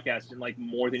single podcast in like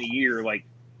more than a year. Like,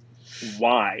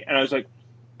 why?" And I was like,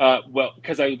 "Well,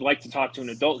 because I would like to talk to an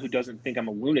adult who doesn't think I'm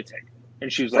a lunatic."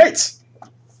 And she was like, Right.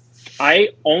 "I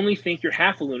only think you're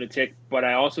half a lunatic, but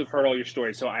I also have heard all your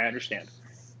stories, so I understand."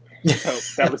 So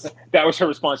that was her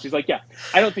response. She's like, "Yeah,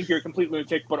 I don't think you're a complete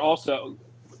lunatic, but also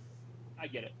I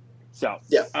get it." So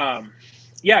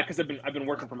because I've been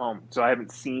working from home, so I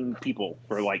haven't seen people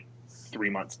for like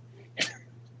 3 months.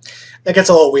 It gets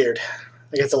a little weird.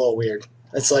 It's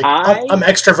like I'm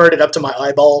extroverted up to my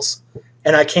eyeballs,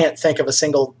 and I can't think of a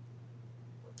single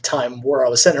time where I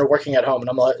was sitting there working at home, and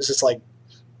it's just like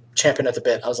champing at the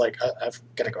bit. I was like, I've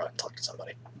got to go out and talk to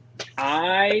somebody.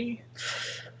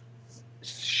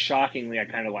 Shockingly, I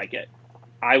kind of like it.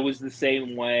 I was the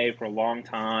same way for a long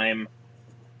time,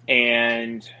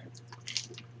 and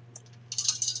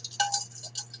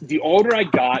the older I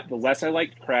got, the less I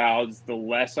liked crowds, the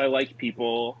less I liked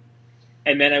people,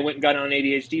 and then I went and got on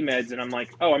ADHD meds, and I'm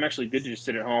like, oh, I'm actually good to just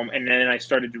sit at home, and then I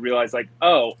started to realize, like,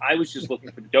 oh, I was just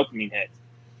looking for the dopamine hit.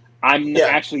 I'm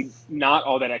actually not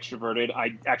all that extroverted.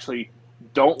 I actually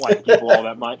don't like people all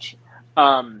that much.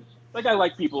 Like I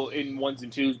like people in ones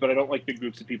and twos, but I don't like big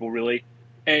groups of people really.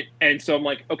 And so I'm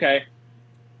like, okay,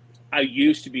 I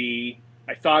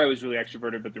thought I was really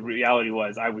extroverted, but the reality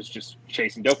was I was just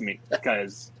chasing dopamine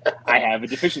because I have a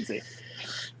deficiency.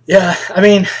 Yeah, I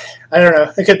mean, I don't know.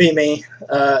 It could be me.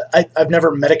 I've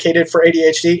never medicated for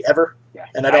ADHD ever,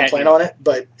 and I don't plan on it.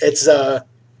 But it's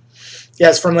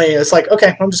it's for me. It's like,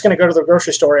 okay, I'm just going to go to the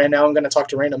grocery store, and now I'm going to talk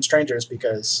to random strangers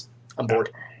because I'm bored.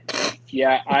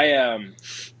 Yeah, I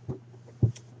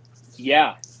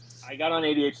got on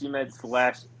ADHD meds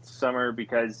last summer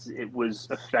because it was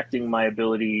affecting my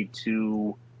ability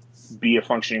to be a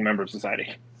functioning member of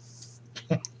society.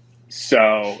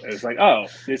 So it was like, oh,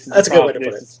 that's a good way to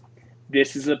put it.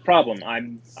 This is a problem.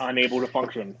 I'm unable to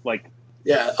function. Like,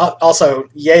 yeah. Also,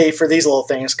 yay for these little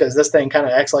things because this thing kind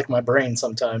of acts like my brain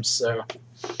sometimes. So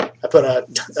I put a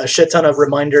shit ton of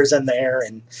reminders in there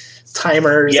and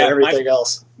timers and everything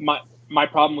else. My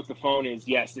problem with the phone is,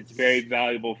 yes, it's very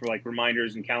valuable for like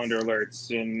reminders and calendar alerts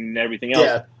and everything else.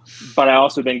 Yeah. But I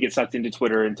also then get sucked into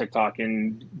Twitter and TikTok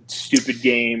and stupid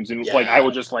games and like I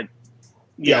will just like.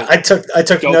 I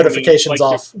took notifications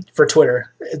off for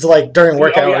Twitter. It's like during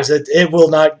work hours, it will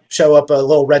not show up a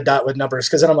little red dot with numbers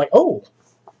because then I'm like, oh,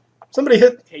 somebody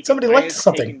liked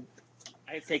something.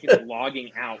 I have taken the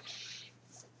logging out.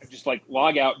 I just like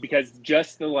log out because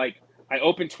just the like. I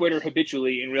open Twitter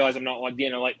habitually and realize I'm not logged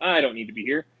in. I'm like, I don't need to be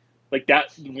here. Like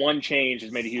that one change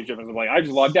has made a huge difference. I'm like, I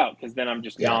just logged out because then I'm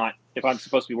just not. If I'm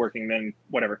supposed to be working, then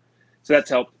whatever. So that's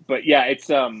helped. But yeah, it's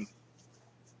for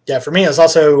me, it's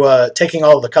also taking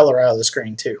all the color out of the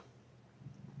screen too.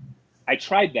 I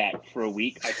tried that for a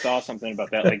week. I saw something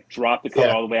about that, like drop the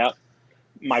color all the way out.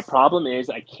 My problem is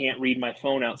I can't read my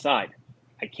phone outside.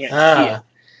 I can't see it.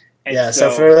 And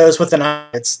so for those with an eye,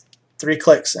 it's 3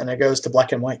 clicks and it goes to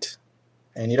black and white.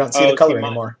 And you don't see the color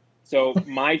anymore. So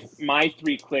my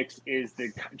 3 clicks is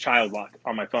the child lock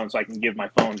on my phone, so I can give my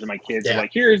phone to my kids. Yeah.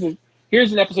 Like here's an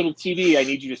episode of TV. I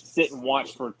need you to sit and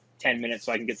watch for 10 minutes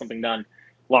so I can get something done.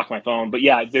 Lock my phone. But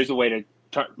yeah, there's a way to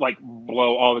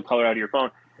blow all the color out of your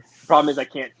phone. The problem is I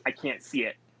can't see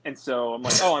it, and so I'm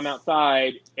like, oh, I'm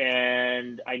outside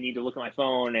and I need to look at my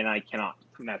phone and I cannot,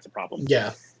 and that's a problem.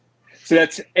 Yeah. So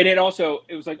it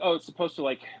was like, oh, it's supposed to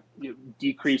like.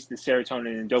 Decrease the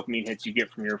serotonin and dopamine hits you get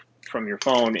from your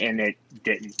phone, and it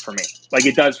didn't for me. Like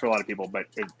it does for a lot of people, but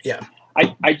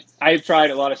I've tried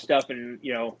a lot of stuff, and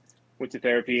went to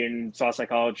therapy and saw a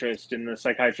psychologist, and the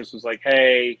psychiatrist was like,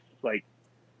 hey, like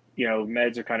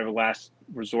meds are kind of a last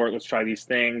resort. Let's try these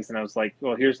things, and I was like,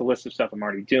 well, here's the list of stuff I'm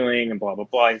already doing, and blah blah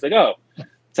blah. He's like, oh,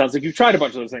 sounds like you've tried a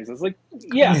bunch of those things. I was like,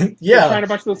 yeah, yeah. I'm trying a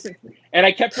bunch of those things. And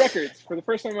I kept records for the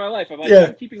first time in my life. I'm like, Yeah.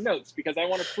 I'm keeping notes because I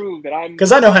want to prove that I'm...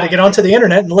 Because I know how to get onto the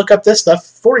internet and look up this stuff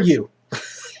for you.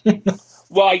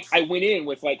 Well, I went in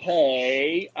with like,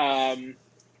 hey, very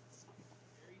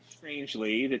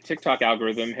strangely, the TikTok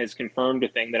algorithm has confirmed a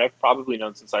thing that I've probably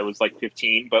known since I was like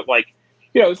 15. But like,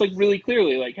 you know, it's like really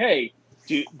clearly like, hey,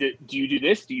 do you do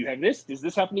this? Do you have this? Does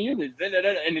this happen to you? And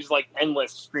it's like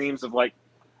endless streams of like,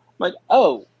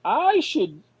 oh, I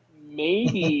should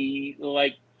maybe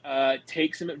like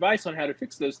take some advice on how to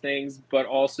fix those things, but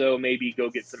also maybe go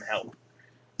get some help.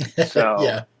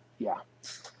 So yeah.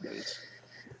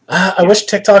 I wish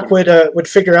TikTok would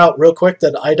figure out real quick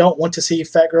that I don't want to see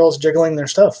fat girls jiggling their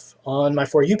stuff on my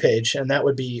For You page, and that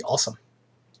would be awesome.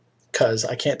 Because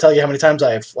I can't tell you how many times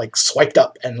I've like swiped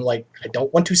up and like I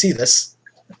don't want to see this.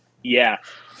 Yeah,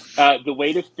 the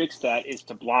way to fix that is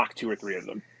to block 2 or 3 of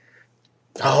them.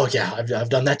 Oh yeah, I've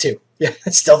done that too. Yeah,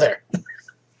 it's still there.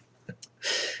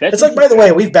 It's like, by the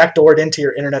way, we've backdoored into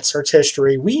your internet search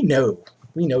history. We know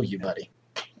you, buddy.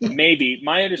 Maybe.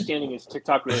 My understanding is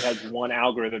TikTok really has one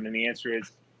algorithm, and the answer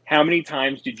is, how many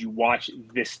times did you watch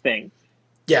this thing?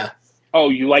 Yeah. Oh,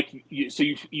 you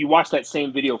watched that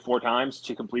same video 4 times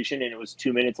to completion, and it was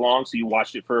 2 minutes long, so you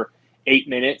watched it for 8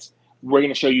 minutes. We're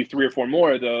going to show you 3 or 4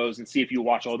 more of those and see if you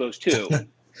watch all those too.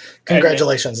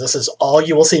 Congratulations. This is all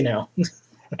you will see now.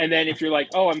 And then if you're like,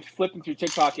 oh, I'm flipping through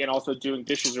TikTok and also doing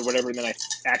dishes or whatever, and then I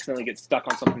accidentally get stuck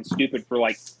on something stupid for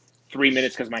like 3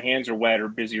 minutes because my hands are wet or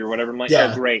busy or whatever. I'm like,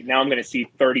 oh, great. Now I'm going to see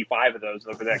 35 of those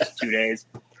over the next 2 days.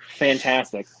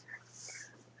 Fantastic.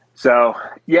 So,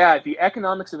 yeah, the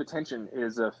economics of attention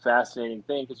is a fascinating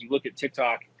thing because you look at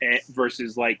TikTok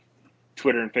versus like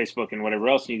Twitter and Facebook and whatever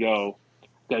else, and you go,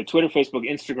 Twitter, Facebook,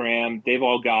 Instagram, they've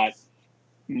all got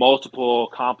multiple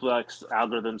complex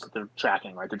algorithms that they're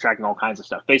tracking, right? They're tracking all kinds of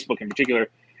stuff. Facebook in particular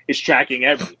is tracking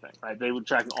everything, right? They would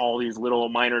track all these little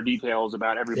minor details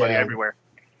about everybody everywhere.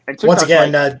 And once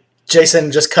again,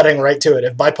 Jason just cutting right to it.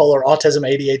 If bipolar, autism,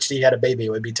 ADHD had a baby, it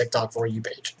would be TikTok For You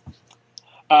page.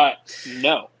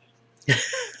 No.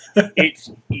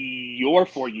 It's your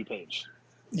For You page.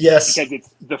 Yes. Because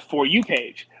it's the For You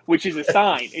page, which is a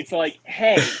sign. It's like,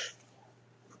 hey, check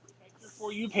your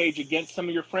For You page against some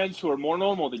of your friends who are more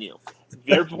normal than you.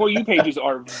 Their For You pages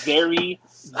are very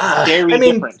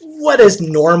different. What is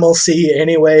normalcy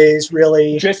anyways,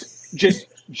 really? Just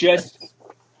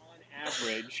on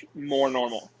average, more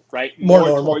normal, right? More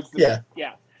normal, yeah.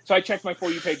 So I checked my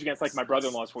For You page against like my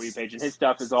brother-in-law's For You page, and his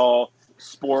stuff is all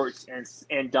sports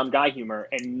and dumb guy humor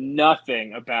and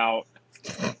nothing about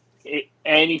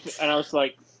anything. And I was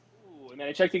like, ooh. And then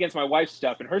I checked against my wife's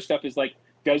stuff, and her stuff is like,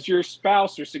 does your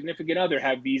spouse or significant other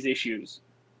have these issues?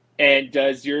 And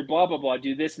does your blah, blah, blah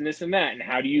do this and this and that? And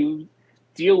how do you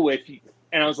deal with...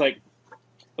 And I was like,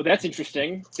 well, that's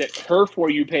interesting that her For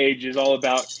You page is all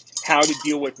about how to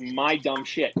deal with my dumb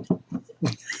shit.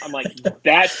 I'm like,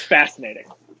 that's fascinating.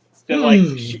 That like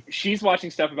she's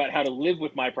watching stuff about how to live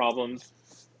with my problems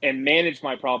and manage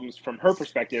my problems from her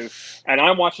perspective, and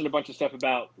I'm watching a bunch of stuff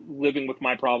about living with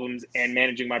my problems and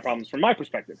managing my problems from my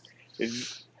perspective.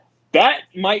 That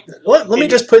might... Let me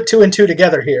just put 2 and 2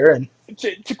 together here. And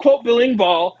to quote Bill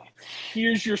Engvall,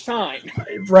 here's your sign.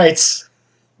 Right.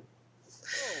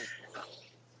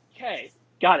 Okay,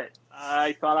 got it.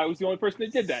 I thought I was the only person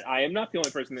that did that. I am not the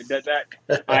only person that did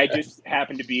that. I just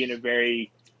happen to be in a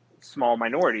very small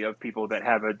minority of people that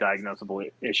have a diagnosable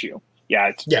issue.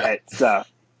 It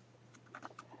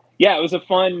was a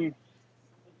fun,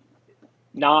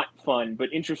 not fun,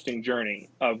 but interesting journey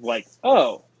of like,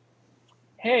 oh,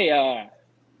 hey,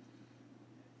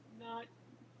 not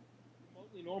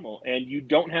totally normal, and you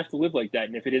don't have to live like that.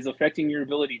 And if it is affecting your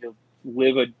ability to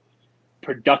live a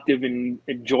productive and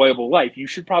enjoyable life, you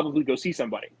should probably go see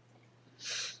somebody.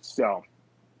 So,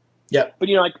 yeah. But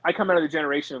you know, I come out of the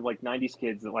generation of like 90s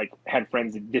kids that like had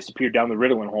friends that disappeared down the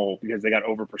Ritalin hole because they got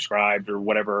overprescribed or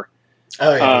whatever.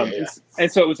 Oh yeah,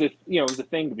 And so it was a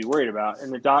thing to be worried about.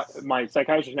 And my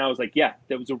psychiatrist now is like, yeah,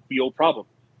 that was a real problem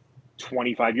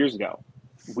 25 years ago.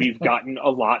 We've gotten a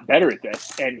lot better at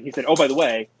this. And he said, oh, by the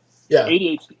way,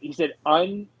 ADHD, he said,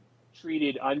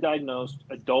 untreated, undiagnosed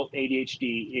adult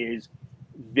ADHD is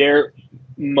their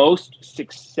most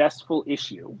successful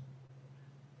issue.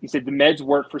 He said the meds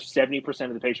work for 70%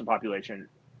 of the patient population.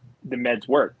 The meds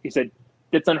work. He said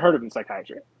that's unheard of in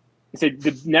psychiatry. He said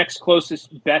the next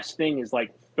closest best thing is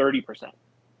like 30%.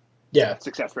 Yeah,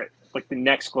 success rate. Like the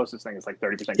next closest thing is like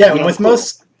 30%. Yeah, and with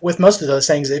most of those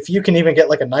things, if you can even get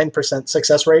like a 9%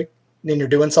 success rate, then you're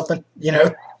doing something. You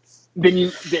know. Then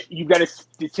you've got a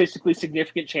statistically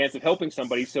significant chance of helping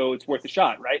somebody, so it's worth a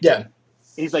shot, right? Yeah.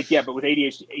 He's like, yeah, but with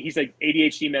ADHD, he's like,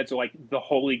 ADHD meds are like the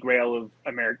holy grail of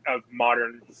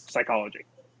modern psychology,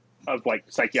 of like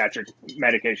psychiatric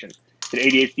medication. That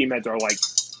ADHD meds are like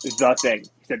the thing.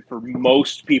 He said for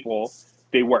most people,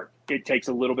 they work. It takes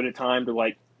a little bit of time to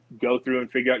like go through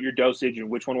and figure out your dosage and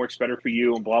which one works better for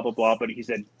you and blah, blah, blah. But he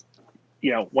said,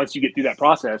 you know, once you get through that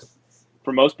process,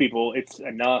 for most people, it's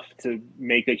enough to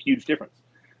make a huge difference,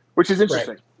 which is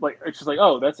interesting. Right. Like, it's just like,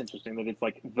 oh, that's interesting that it's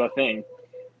like the thing.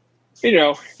 You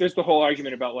know, there's the whole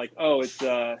argument about like, oh, it's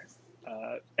a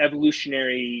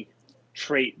evolutionary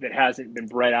trait that hasn't been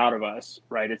bred out of us,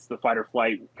 right? It's the fight or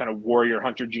flight kind of warrior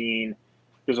hunter gene.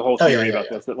 There's a whole theory about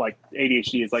this that like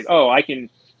ADHD is like, oh, I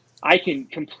can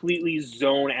completely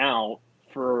zone out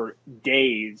for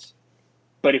days,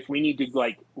 but if we need to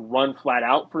like run flat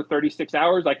out for 36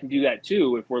 hours, I can do that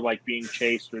too if we're like being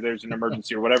chased or there's an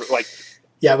emergency or whatever. Like,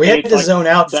 yeah, we had to zone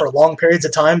out for long periods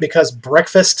of time because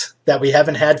breakfast that we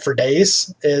haven't had for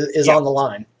days is on the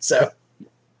line. So,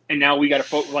 and now we got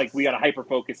to we got to hyper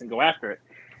focus and go after it.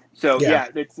 So yeah,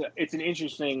 it's an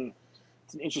interesting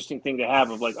thing to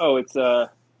have of like, oh, it's a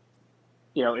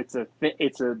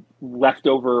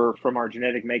leftover from our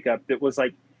genetic makeup that was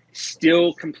like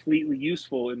still completely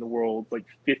useful in the world like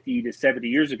 50 to 70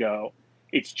 years ago.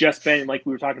 It's just been like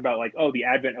we were talking about like, oh, the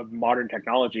advent of modern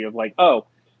technology of like, oh,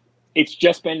 it's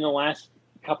just been in the last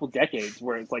couple decades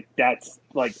where it's like that's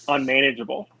like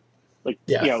unmanageable. Like,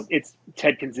 you know, it's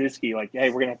Ted Kaczynski, like, hey,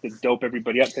 we're going to have to dope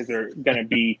everybody up because they're going to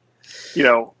be, you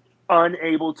know,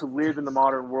 unable to live in the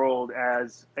modern world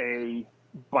as a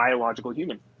biological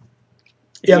human.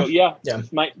 Yeah. So,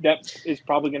 that is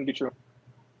probably going to be true.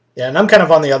 Yeah, and I'm kind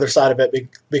of on the other side of it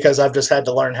because I've just had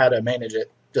to learn how to manage it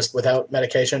just without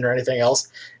medication or anything else.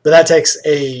 But that takes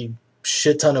a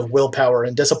shit ton of willpower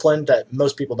and discipline that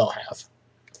most people don't have.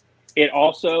 It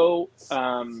also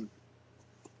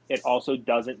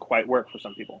doesn't quite work for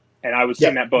some people, and I was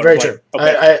in that boat. Very true.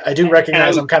 Okay. I do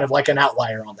recognize I'm kind of like an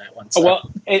outlier on that one. So. No,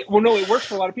 it works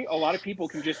for a lot of people. A lot of people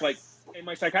can just like, and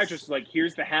my psychiatrist is like,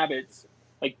 here's the habits,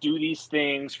 like do these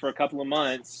things for a couple of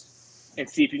months and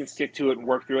see if you can stick to it and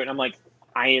work through it. And I'm like,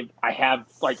 I've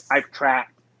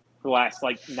tracked for the last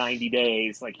like 90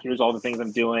 days. Like, here's all the things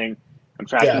I'm doing. I'm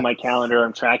tracking my calendar.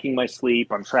 I'm tracking my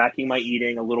sleep. I'm tracking my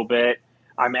eating a little bit.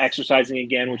 I'm exercising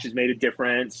again, which has made a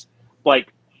difference.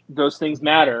 Like, those things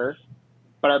matter,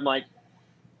 but I'm like,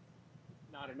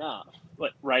 not enough.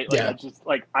 Like, right? Like, I just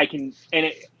like I can,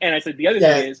 and I said the other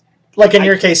thing is, like in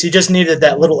your case, you just needed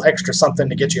that little extra something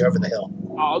to get you over the hill.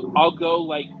 I'll go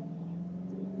like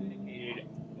the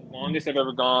longest I've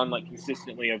ever gone, like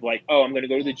consistently of like, oh, I'm going to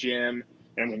go to the gym.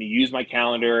 And I'm going to use my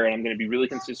calendar, and I'm going to be really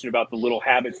consistent about the little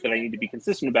habits that I need to be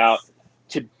consistent about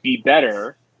to be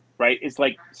better, right? It's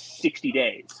like 60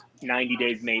 days, 90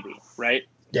 days maybe, right?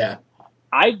 Yeah.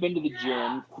 I've been to the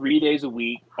gym 3 days a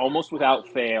week, almost without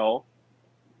fail,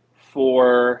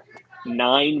 for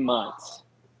 9 months.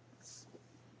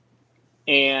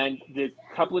 And the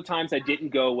couple of times I didn't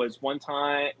go was one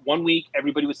week,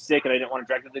 everybody was sick, and I didn't want to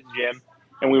drive to the gym,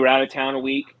 and we were out of town a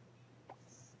week.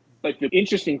 But the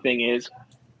interesting thing is,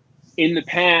 in the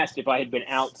past, if I had been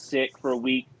out sick for a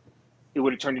week, it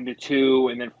would have turned into 2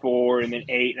 and then 4 and then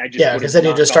 8. And I just because then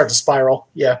you just start to spiral.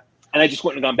 Yeah. And I just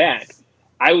wouldn't have gone back.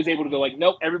 I was able to go like,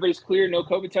 nope, everybody's clear, no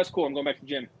COVID test, cool. I'm going back to the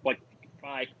gym. Like,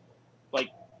 bye. Like,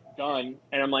 done.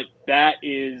 And I'm like, that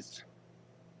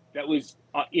was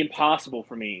impossible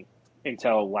for me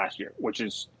until last year, which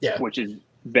has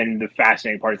been the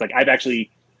fascinating part. It's like,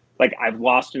 I've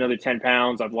lost another 10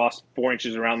 pounds. I've lost 4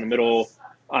 inches around the middle.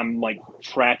 I'm like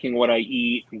tracking what I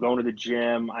eat. I'm going to the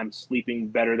gym. I'm sleeping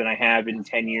better than I have in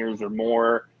 10 years or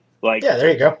more. Like, yeah,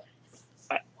 there you go.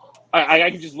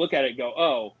 I can just look at it and go,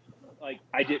 oh, like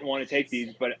I didn't want to take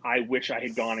these, but I wish I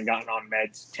had gone and gotten on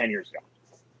meds 10 years ago.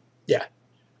 Yeah.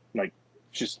 Like,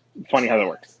 it's just funny how that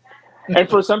works. And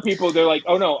for some people, they're like,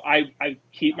 oh no, I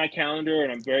keep my calendar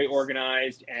and I'm very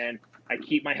organized and I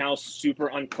keep my house super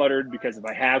uncluttered because if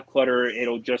I have clutter,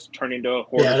 it'll just turn into a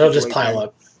horror. Yeah, it'll just pile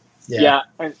up. Yeah,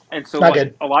 and so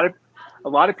like, a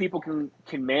lot of people can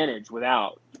manage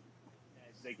without.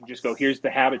 They can just go, here's the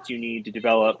habits you need to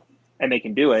develop, and they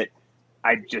can do it.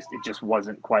 It just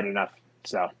wasn't quite enough.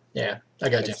 So yeah, I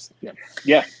got you.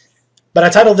 Yeah. But I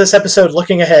titled this episode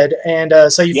 "Looking Ahead," and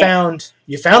so you found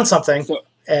something.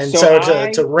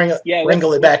 To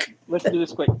wrangle it back. Let's do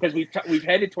this quick because we've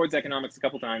headed towards economics a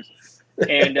couple times,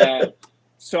 and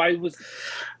so I've been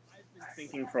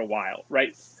thinking for a while,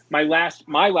 right? My last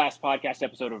podcast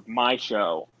episode of my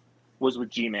show was with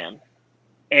G-Man,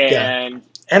 and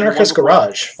Anarchist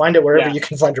Garage. Find it wherever you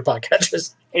can find your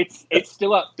podcasters. It's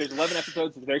still up. There's 11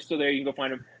 episodes. They're still there. You can go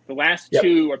find them. The last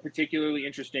 2 are particularly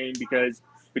interesting because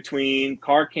between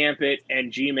Car Campit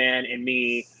and G-Man and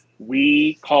me,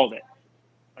 we called it.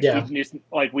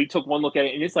 We took one look at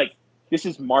it, and it's like, this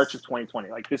is March of 2020.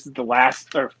 Like, this is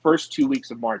the first 2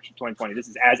 weeks of March of 2020. This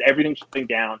is as everything's shutting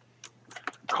down.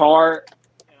 Car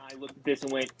and I looked at this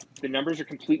and went, the numbers are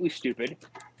completely stupid.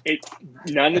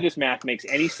 None of this math makes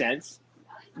any sense.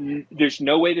 There's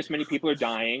no way this many people are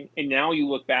dying. And now you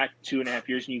look back 2.5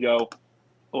 years and you go,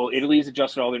 well, Italy's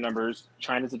adjusted all their numbers.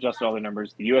 China's adjusted all their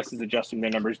numbers. The U.S. is adjusting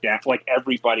their numbers down. Like,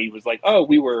 everybody was like, oh,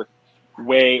 we were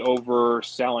way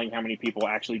overselling how many people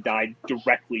actually died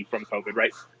directly from COVID,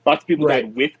 right? Lots of people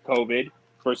died with COVID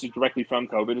versus directly from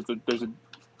COVID. There's a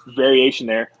variation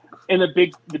there. And the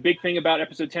big thing about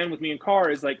episode 10 with me and Carr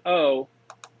is like, it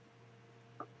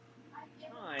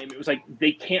was like,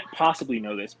 they can't possibly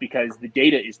know this because the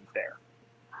data isn't there.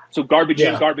 So garbage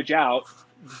in, garbage out.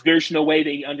 There's no way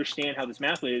they understand how this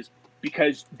math is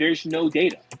because there's no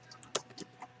data.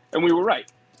 And we were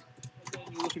right. And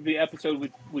then you look at the episode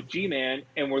with G-Man,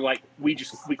 and we're like, we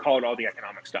called all the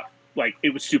economic stuff. Like,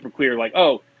 it was super clear, like,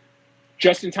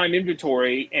 just-in-time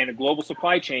inventory and a global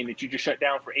supply chain that you just shut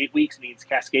down for 8 weeks means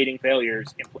cascading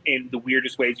failures in the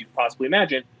weirdest ways you could possibly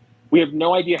imagine. We have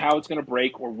no idea how it's going to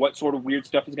break or what sort of weird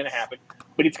stuff is going to happen,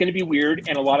 but it's going to be weird,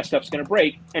 and a lot of stuff's going to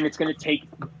break, and it's going to take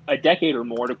a decade or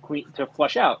more to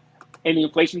flush out. And the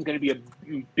inflation is going to be a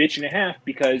bitch and a half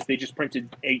because they just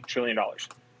printed $8 trillion.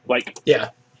 Like,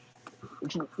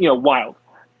 wild.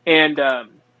 And I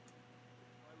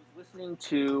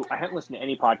hadn't listened to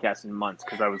any podcasts in months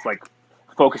because I was like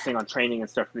focusing on training and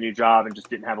stuff for the new job and just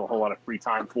didn't have a whole lot of free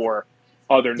time for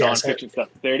other nonfiction stuff.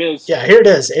 There it is. Yeah, here it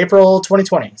is, April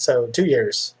 2020. So 2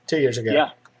 years. 2 years ago.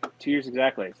 Yeah, 2 years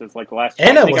exactly. So it's like the last.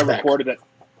 Anna I think was I back. recorded that.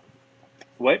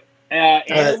 What?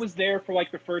 Anna was there for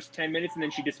like the first 10 minutes and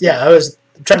then she disappeared. Yeah, I was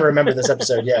trying to remember this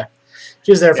episode. Yeah,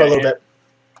 she was there for a little bit.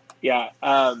 Yeah.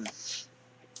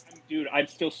 Dude, I'm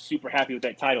still super happy with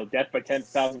that title, Death by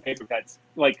 10,000 Paper Cuts.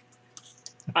 Like,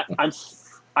 I'm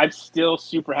still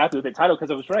super happy with that title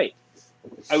because I was right.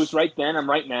 I was right then. I'm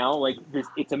right now. Like,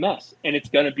 it's a mess, and it's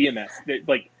gonna be a mess.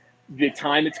 Like, the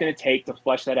time it's gonna take to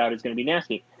flesh that out is gonna be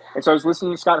nasty. And so I was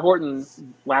listening to Scott Horton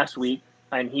last week,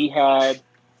 and he had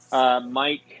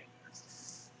Mike's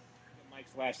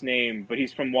last name, but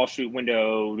he's from Wall Street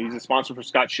Window. He's a sponsor for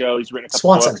Scott's show. He's written a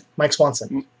couple books. Mike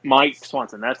Swanson. Mike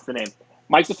Swanson. That's the name.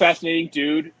 Mike's a fascinating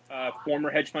dude. Former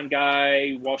hedge fund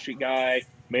guy, Wall Street guy.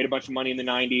 Made a bunch of money in the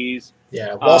 90s.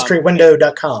 Yeah,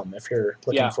 wallstreetwindow.com if you're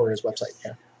looking for his website.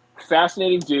 Yeah,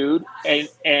 fascinating dude,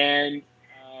 and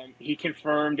he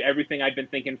confirmed everything I've been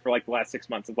thinking for like the last 6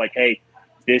 months of like, hey,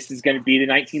 this is going to be the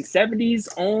 1970s,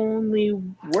 only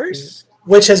worse.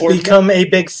 Which has become a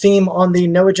big theme on the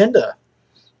No Agenda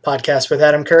podcast with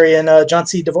Adam Curry and John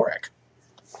C. Dvorak.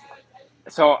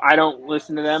 So I don't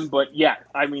listen to them, but yeah,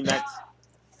 I mean,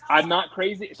 I'm not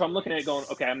crazy. So I'm looking at it going,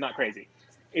 okay, I'm not crazy.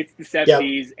 It's the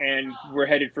 70s, and we're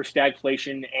headed for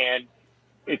stagflation, and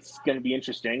it's going to be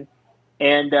interesting.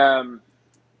 And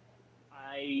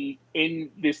in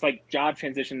this like job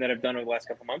transition that I've done over the last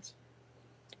couple months.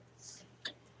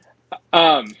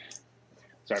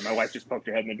 Sorry, my wife just poked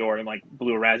her head in the door and like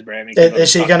blew a raspberry. I mean, is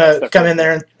she gonna come in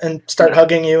there and start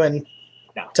hugging you and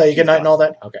tell you good night and all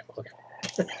that? Okay.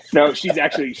 No, she's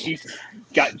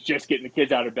just getting the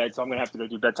kids out of bed, so I'm gonna have to go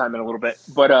do bedtime in a little bit.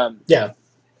 But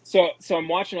So I'm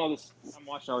watching all this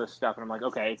stuff, and I'm like,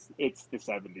 okay, it's the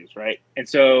 70s, right? And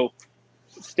so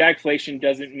stagflation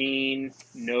doesn't mean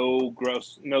no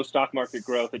stock market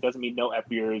growth. It doesn't mean no F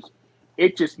years.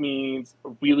 It just means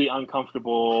really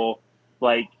uncomfortable,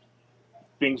 like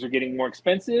things are getting more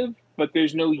expensive, but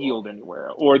there's no yield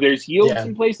anywhere, or there's yields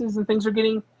in places and things are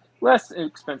getting less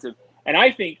expensive. And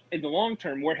I think in the long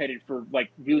term, we're headed for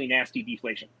like really nasty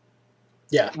deflation.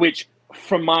 Yeah. Which,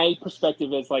 from my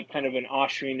perspective as like kind of an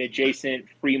Austrian adjacent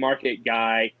free market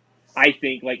guy, I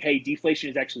think like, hey, deflation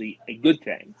is actually a good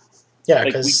thing. Yeah,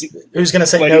 because who's going to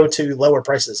say no to lower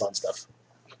prices on stuff?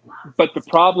 But the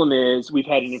problem is we've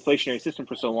had an inflationary system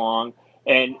for so long,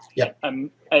 and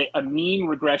a mean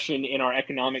regression in our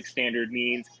economic standard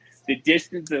means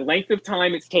the length of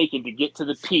time it's taken to get to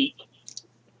the peak.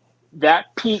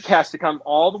 That peak has to come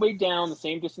all the way down the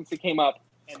same distance it came up,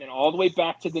 and then all the way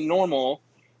back to the normal.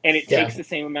 And it takes the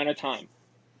same amount of time,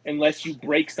 unless you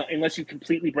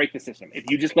completely break the system. If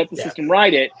you just let the system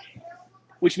ride it,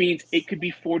 which means it could be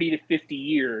 40 to 50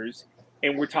 years,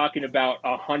 and we're talking about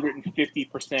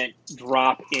 150%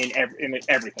 drop in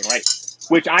everything, right?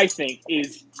 Which I think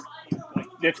is like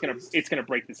it's gonna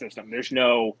break the system. There's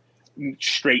no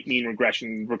straight mean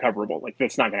regression recoverable. Like,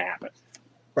 that's not gonna happen.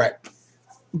 Right.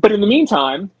 But in the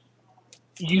meantime,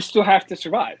 you still have to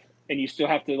survive. and you still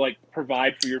have to like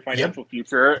provide for your financial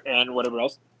future and whatever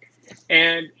else.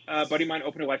 And a buddy of mine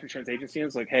opened a life insurance agency and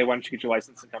was like, hey, why don't you get your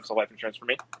license and come sell life insurance for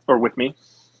me or with me?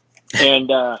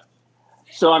 And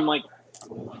so I'm like,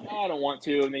 oh, I don't want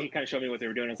to. And then he kind of showed me what they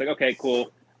were doing. I was like, okay,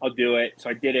 cool. I'll do it. So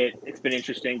I did it. It's been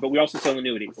interesting. But we also sell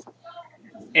annuities.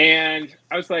 And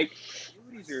I was like,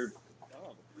 annuities are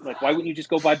dumb. Like, why wouldn't you just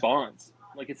go buy bonds?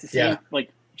 Like, it's the same.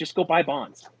 Like, just go buy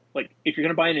bonds. Like, if you're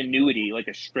going to buy an annuity, like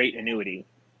a straight annuity,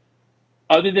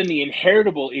 other than the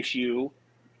inheritable issue,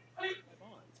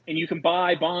 and you can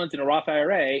buy bonds in a Roth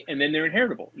IRA, and then they're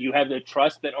inheritable. You have the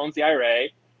trust that owns the IRA.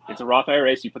 It's a Roth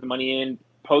IRA, so you put the money in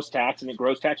post-tax, and it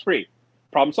grows tax-free.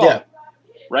 Problem solved,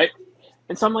 right?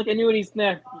 And so I'm like, annuities,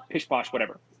 nah, pish-posh,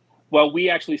 whatever. Well, we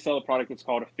actually sell a product that's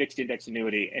called a fixed index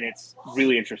annuity, and it's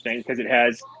really interesting because it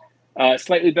has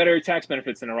slightly better tax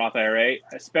benefits than a Roth IRA,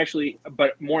 especially,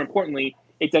 but more importantly,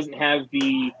 it doesn't have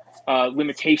the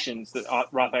limitations that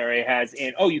Roth IRA has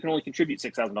in, you can only contribute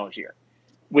 $6,000 a year.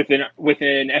 With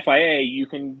an FIA, you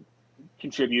can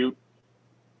contribute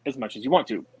as much as you want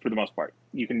to, for the most part.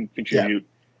 You can contribute.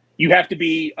 You have to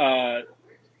be,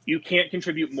 you can't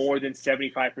contribute more than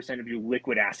 75% of your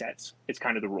liquid assets. It's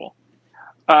kind of the rule.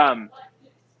 What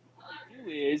they do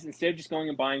is, instead of just going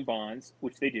and buying bonds,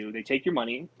 which they do, they take your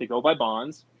money, they go buy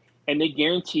bonds, and they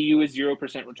guarantee you a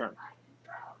 0% return,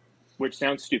 which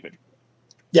sounds stupid.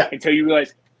 Yeah. Until you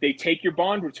realize they take your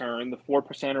bond return, the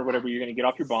 4% or whatever you're going to get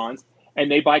off your bonds, and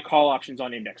they buy call options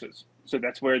on indexes. So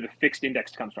that's where the fixed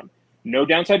index comes from. No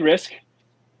downside risk,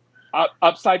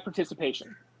 upside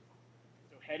participation.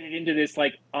 So headed into this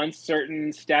like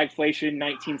uncertain stagflation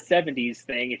 1970s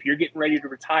thing, if you're getting ready to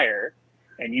retire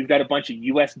and you've got a bunch of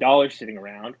US dollars sitting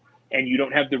around and you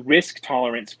don't have the risk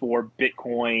tolerance for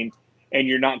Bitcoin and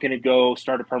you're not going to go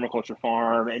start a permaculture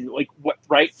farm and like what,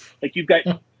 right? Like you've got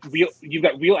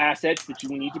real assets that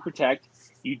you need to protect.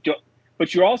 You don't.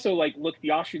 But you're also like, look at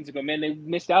the Austrians and go, man, they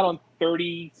missed out on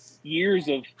 30 years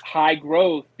of high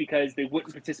growth because they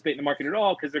wouldn't participate in the market at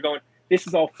all because they're going, this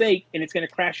is all fake and it's going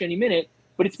to crash any minute,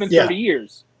 but it's been 30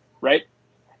 years, right?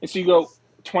 And so you go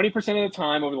 20% of the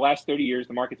time over the last 30 years,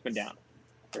 the market's been down.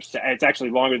 It's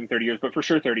actually longer than 30 years, but for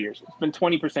sure 30 years. It's been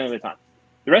 20% of the time.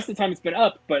 The rest of the time it's been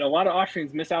up, but a lot of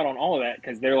Austrians miss out on all of that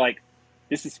because they're like,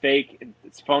 this is fake,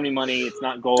 it's phony money, it's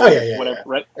not gold, whatever,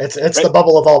 right? It's right? The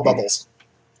bubble of all bubbles.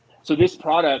 So this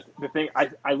product, the thing,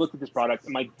 I looked at this product,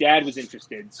 and my dad was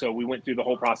interested, so we went through the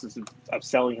whole process of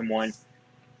selling him one,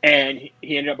 and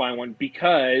he ended up buying one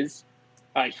because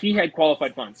he had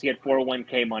qualified funds. He had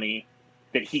 401k money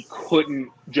that he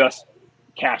couldn't just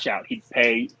cash out. He'd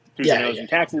pay through the nose and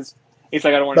taxes. It's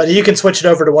like, I don't want to... But you can switch it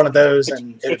over to one of those,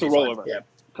 and it's a rollover.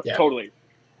 Yeah. Totally.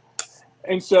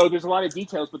 And so there's a lot of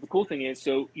details, but the cool thing is,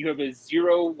 so you have a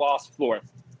zero loss floor,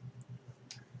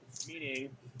 meaning...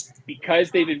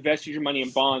 because they've invested your money in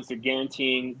bonds, they're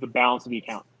guaranteeing the balance of the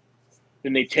account.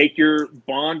 Then they take your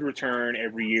bond return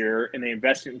every year and they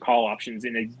invest it in call options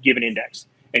in a given index.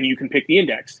 And you can pick the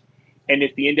index. And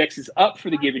if the index is up for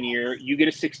the given year, you get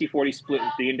a 60-40 split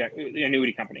with the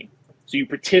annuity company. So you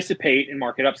participate in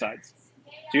market upsides.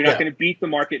 So you're not going to beat the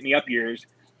market in the up years.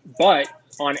 But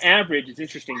on average, it's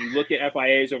interesting. You look at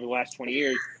FIAs over the last 20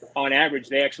 years, on average,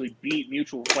 they actually beat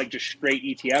mutual, like just straight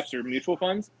ETFs or mutual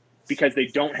funds, because they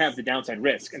don't have the downside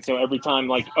risk. And so every time,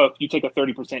 like, if you take a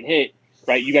 30% hit,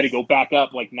 right, you got to go back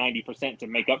up like 90% to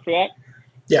make up for that.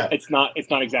 Yeah. It's not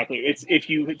exactly. It's if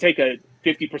you take a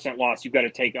 50% loss, you've got to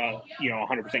take a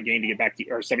 100% gain to get back to,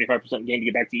 or 75% gain to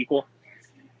get back to equal.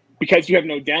 Because you have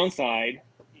no downside,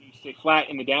 you stay flat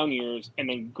in the down years and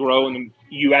then grow, and then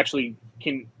you actually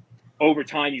can, over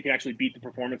time, you can actually beat the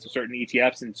performance of certain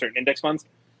ETFs and certain index funds,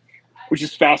 which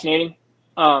is fascinating.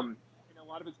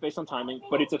 A lot of it's based on timing,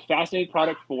 but it's a fascinating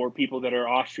product for people that are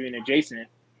Austrian adjacent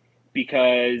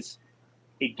because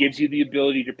it gives you the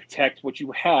ability to protect what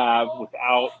you have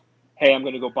without, hey, I'm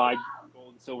going to go buy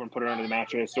gold and silver and put it under the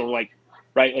mattress, or like,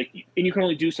 right? Like, and you can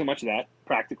only do so much of that,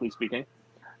 practically speaking.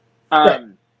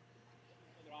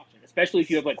 Especially if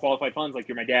you have like qualified funds, like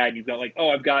you're my dad, you've got like,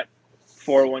 I've got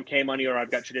 401k money or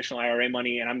I've got traditional IRA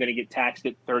money and I'm going to get taxed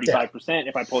at 35%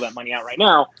 if I pull that money out right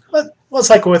now. Well, it's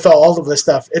like with all of this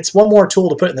stuff. It's one more tool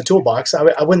to put in the toolbox.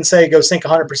 I wouldn't say go sink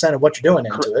 100% of what you're doing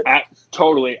into it.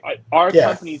 Totally. Our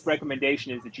company's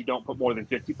recommendation is that you don't put more than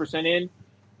 50% in.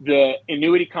 The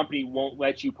annuity company won't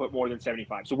let you put more than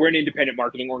 75%. So we're an independent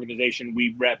marketing organization.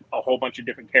 We rep a whole bunch of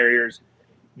different carriers.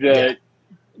 The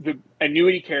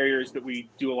annuity carriers that we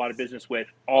do a lot of business with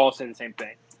all say the same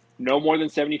thing. No more than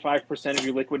 75% of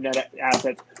your liquid net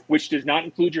assets, which does not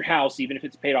include your house, even if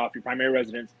it's paid off, your primary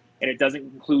residence, and it doesn't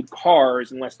include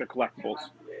cars unless they're collectibles.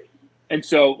 And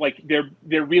so, like,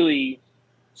 they're really,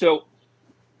 so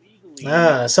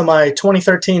So my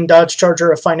 2013 Dodge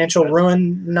Charger, a financial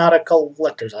ruin, not a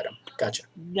collector's item. Gotcha.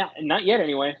 Not yet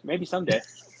anyway. Maybe someday.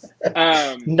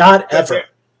 Not ever.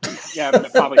 Yeah,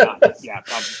 probably not. Yeah,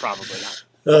 probably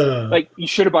not. Like, you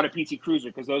should have bought a PT Cruiser,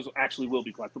 because those actually will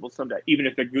be collectibles someday, even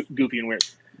if they're goofy and weird.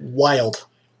 Wild.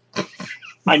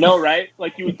 I know, right?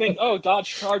 Like, you would think, oh, Dodge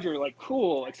Charger, like,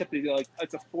 cool, except that, like,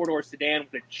 it's a 4-door sedan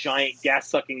with a giant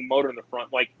gas-sucking motor in the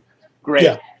front. Like,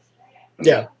 great.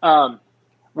 Yeah.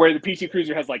 Where the PT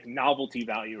Cruiser has, like, novelty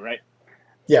value, right?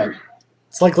 Yeah.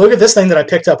 It's like, look at this thing that I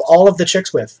picked up all of the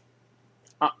chicks with.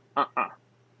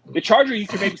 The Charger, you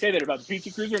could maybe say that about. The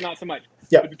PT Cruiser, not so much.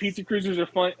 Yeah. But the PT Cruisers are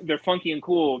fun. They're funky and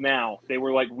cool now. They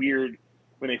were, like, weird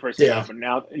when they first came out,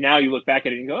 but now you look back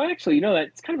at it and go, oh, actually, you know,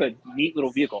 that's kind of a neat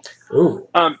little vehicle. Ooh,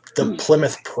 the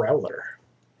Plymouth Prowler.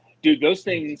 Dude, those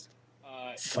things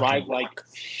drive like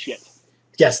shit.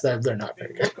 Yes, they're not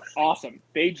very good. Awesome.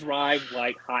 They drive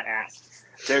like hot ass.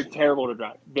 They're terrible to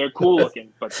drive. They're cool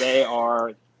looking, but they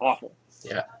are awful.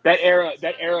 Yeah. That era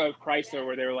of Chrysler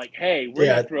where they were like, hey, we're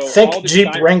gonna throw think all the Jeep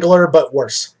Wrangler, but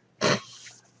worse.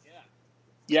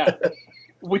 Yeah.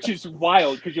 Which is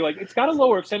wild, because you're like, it's got a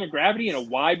lower center of gravity and a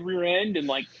wide rear end, and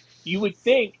like you would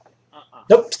think,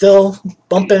 nope, still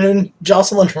bumping and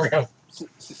jostling around.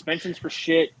 Suspensions for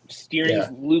shit, steering's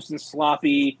loose and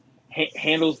sloppy,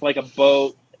 handles like a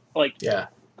boat, like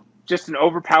just an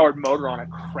overpowered motor on a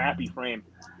crappy frame.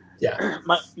 Yeah,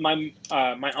 my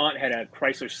aunt had a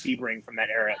Chrysler Sebring from that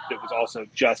era that was also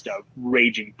just a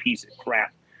raging piece of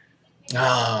crap.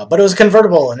 But it was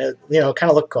convertible, and it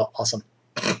kind of looked awesome.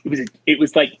 It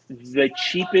was like the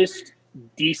cheapest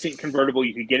decent convertible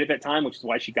you could get at that time, which is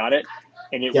why she got it,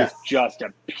 and it was just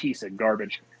a piece of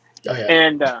garbage. Oh yeah.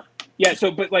 And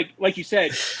so but like you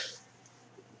said,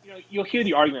 you'll hear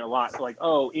the argument a lot, like,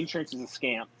 oh, insurance is a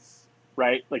scam,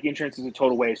 right? Like, insurance is a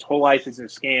total waste. Whole life is a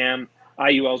scam.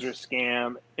 IULs are a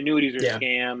scam. Annuities are a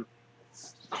scam.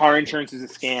 Car insurance is a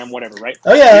scam. Whatever, right?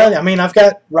 Oh yeah. I mean, I've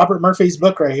got Robert Murphy's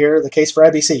book right here, The Case for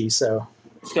IBC.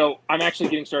 So I'm actually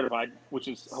getting certified, which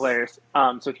is hilarious.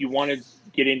 So if you want to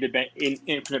get into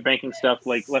infinite banking stuff,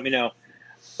 like, let me know.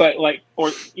 But like,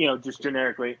 or just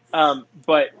generically.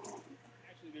 But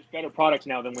actually, there's better products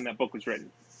now than when that book was written.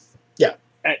 Yeah.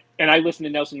 And I listened to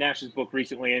Nelson Nash's book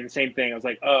recently, and the same thing. I was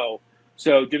like, oh,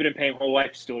 so dividend paying whole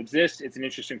life still exists. It's an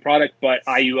interesting product, but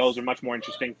IULs are much more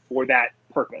interesting for that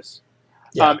purpose.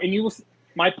 Yeah. And you will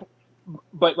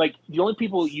But like, the only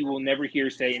people you will never hear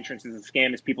say insurance is a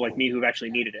scam is people like me who've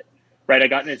actually needed it, right? I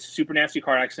got in a super nasty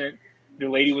car accident. The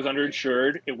lady was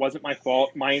underinsured. It wasn't my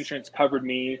fault. My insurance covered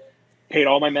me, paid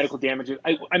all my medical damages.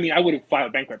 I mean, I would have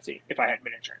filed bankruptcy if I hadn't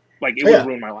been insured. Like, it would have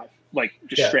ruined my life. Like,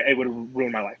 just straight, it would have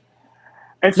ruined my life.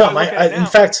 And so in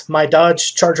fact, my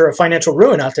Dodge Charger, a financial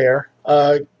ruin out there,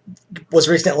 was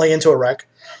recently into a wreck.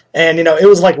 And, it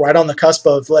was like right on the cusp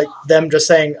of like them just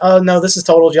saying, oh, no, this is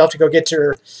totaled. You have to go get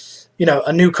your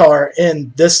a new car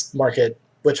in this market,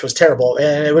 which was terrible.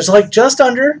 And it was like just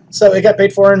under, so it got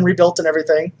paid for and rebuilt and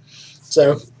everything.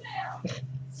 So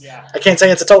I can't say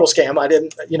it's a total scam. I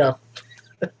didn't,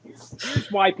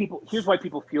 Here's why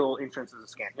people feel insurance is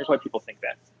a scam. Here's why people think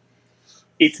that.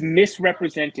 It's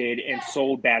misrepresented and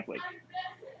sold badly.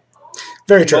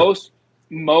 Very true.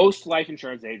 Most life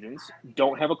insurance agents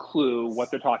don't have a clue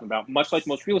what they're talking about, much like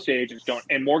most real estate agents don't,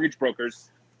 and mortgage brokers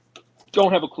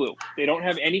don't have a clue. They don't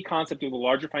have any concept of the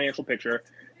larger financial picture.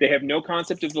 They have no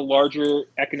concept of the larger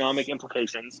economic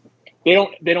implications. They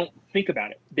don't think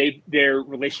about it. They're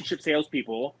relationship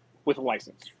salespeople with a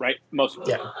license, right? Most of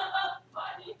them. Yeah.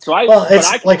 So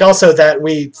it's like also that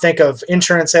we think of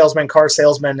insurance salesmen, car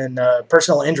salesmen, and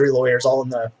personal injury lawyers all in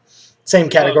the same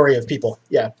category of people.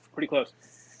 Yeah. Pretty close.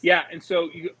 Yeah, and so,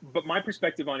 but my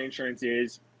perspective on insurance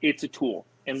is it's a tool,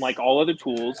 and like all other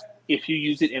tools, if you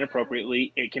use it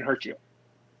inappropriately, it can hurt you.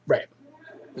 Right.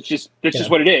 It's just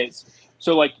what it is.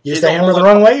 So like, use the hammer the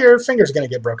wrong way, your finger's going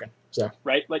to get broken. So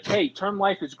right, like, hey, term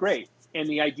life is great, and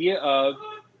the idea of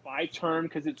buy term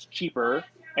because it's cheaper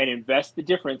and invest the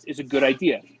difference is a good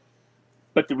idea.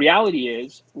 But the reality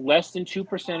is, less than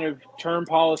 2% of term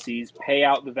policies pay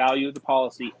out the value of the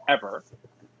policy ever.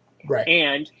 Right.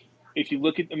 And if you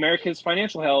look at America's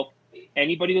financial health,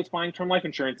 anybody that's buying term life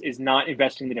insurance is not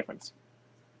investing the difference.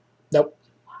 Nope.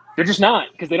 They're just not,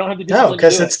 because they don't have the discipline. No,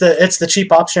 because it's the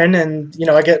cheap option, and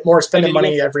I get more spending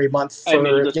money every month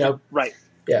for right.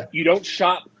 Yeah. You don't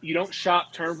shop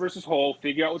term versus whole,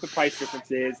 figure out what the price difference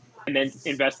is, and then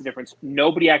invest the difference.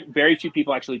 Very few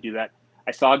people actually do that.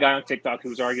 I saw a guy on TikTok who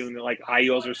was arguing that like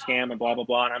IULs are a scam and blah blah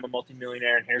blah, and I'm a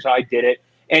multimillionaire and here's how I did it.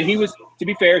 And he was, to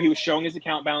be fair, he was showing his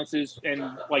account balances and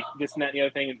like this and that and the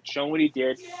other thing, and showing what he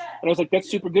did. And I was like, that's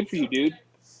super good for you, dude.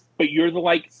 but you're the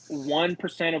like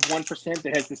 1% of 1%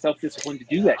 that has the self-discipline to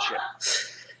do that shit.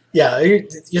 Yeah,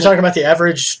 you're talking about the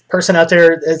average person out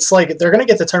there. It's like they're going to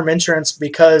get the term insurance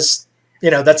because,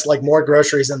 that's like more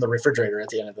groceries in the refrigerator at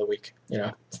the end of the week,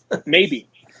 Maybe,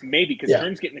 because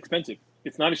term's getting expensive.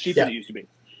 It's not as cheap as it used to be.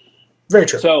 Very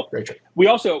true. So very true.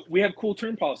 We have cool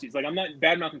term policies. Like, I'm not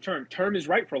bad-mouthing term. Term is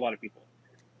right for a lot of people.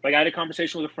 Like, I had a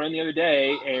conversation with a friend the other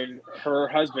day, and her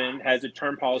husband has a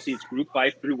term policy. It's group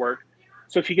life through work.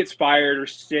 So if he gets fired or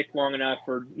sick long enough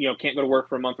or, can't go to work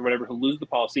for a month or whatever, he'll lose the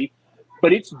policy.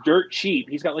 But it's dirt cheap.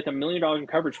 He's got like $1 million in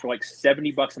coverage for like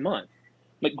 $70 a month.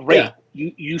 Like, great. Yeah.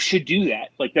 You should do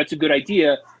that. Like, that's a good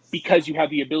idea because you have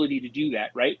the ability to do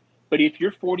that, right? But if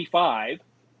you're 45,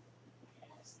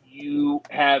 you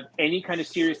have any kind of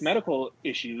serious medical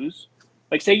issues,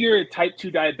 like say you're a type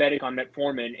 2 diabetic on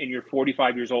metformin and you're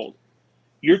 45 years old,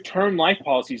 your term life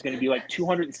policy is going to be like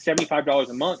 $275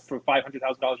 a month for $500,000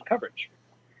 in coverage.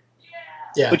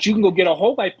 Yeah. But you can go get a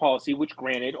whole life policy, which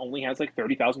granted only has like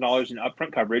 $30,000 in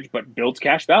upfront coverage, but builds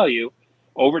cash value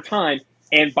over time.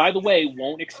 And by the way,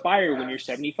 won't expire when you're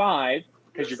 75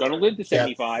 because you're going to live to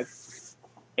 75.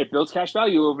 Yeah. It builds cash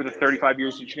value over the 35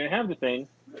 years that you're going to have the thing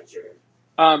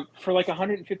for like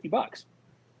 $150.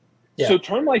 Yeah. So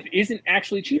term life isn't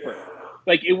actually cheaper.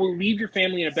 Like, it will leave your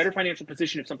family in a better financial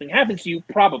position if something happens to you,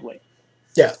 probably.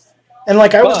 Yeah. And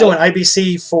like I was doing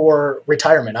IBC for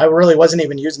retirement. I really wasn't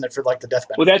even using it for like the death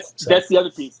benefit. Well, that's the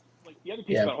other piece. Like the other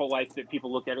piece about whole life that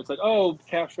people look at, it's like, oh,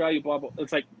 cash value, blah, blah.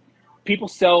 It's like people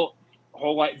sell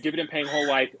whole life, dividend paying whole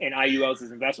life and IULs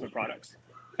as investment products.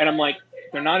 And I'm like,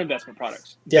 they're not investment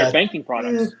products. They're banking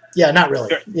products. Yeah, not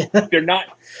really. They're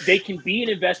not. They can be an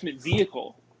investment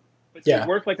vehicle, but they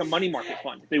work like a money market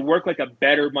fund. They work like a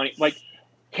better money, like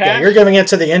cash. Yeah, you're giving it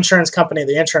to the insurance company.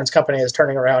 The insurance company is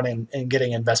turning around and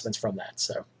getting investments from that.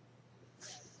 So,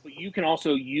 but you can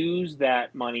also use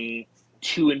that money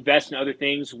to invest in other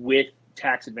things with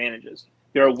tax advantages.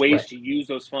 There are ways to use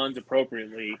those funds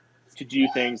appropriately to do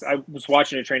things. I was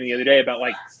watching a training the other day about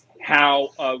like how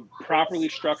a properly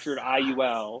structured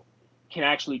IUL can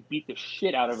actually beat the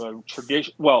shit out of a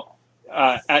tradition. Well,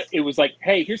 it was like,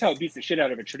 hey, here's how it beats the shit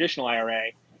out of a traditional IRA,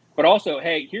 but also,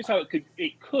 hey, here's how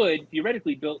it could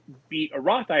theoretically beat a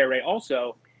Roth IRA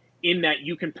also, in that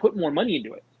you can put more money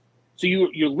into it. So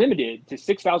you're limited to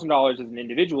 $6,000 as an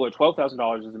individual or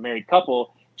 $12,000 as a married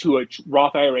couple to a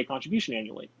Roth IRA contribution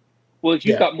annually. Well, if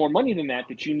you've got more money than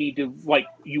that you need to, like,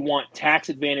 you want tax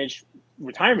advantage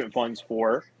retirement funds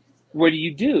for, what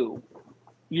do?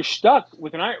 You're stuck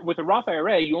with a Roth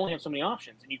IRA. You only have so many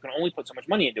options, and you can only put so much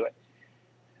money into it.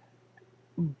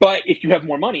 But if you have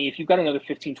more money, if you've got another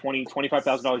 $15,000, $20,000,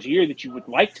 $25,000 a year that you would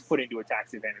like to put into a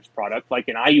tax advantage product, like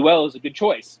an IUL is a good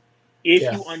choice. If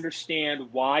you understand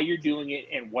why you're doing it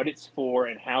and what it's for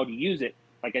and how to use it.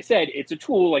 Like I said, it's a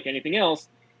tool like anything else.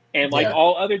 And like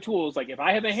all other tools, like if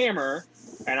I have a hammer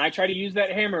and I try to use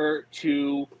that hammer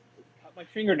to cut my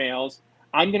fingernails,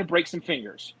 I'm going to break some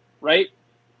fingers, right?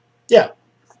 Yeah. If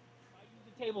I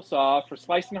use a table saw for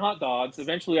slicing hot dogs,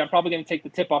 eventually I'm probably going to take the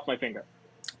tip off my finger.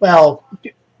 Well,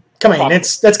 come on,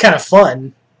 that's kind of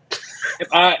fun.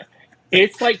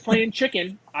 It's like playing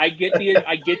chicken. I get the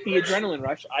adrenaline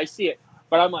rush. I see it,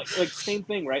 but I'm like same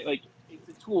thing, right? Like, it's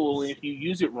a tool, and if you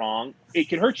use it wrong, it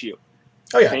can hurt you.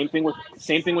 Oh yeah. Same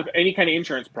thing with any kind of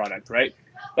insurance product, right?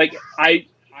 Like I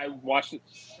watched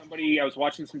somebody. I was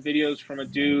watching some videos from a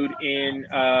dude in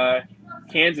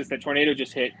Kansas that tornado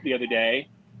just hit the other day.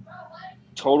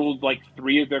 Totaled like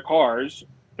 3 of their cars.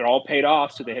 They're all paid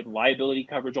off, so they have liability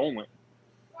coverage only.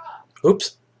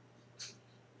 Oops.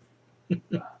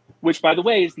 Which, by the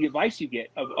way, is the advice you get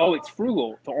of, it's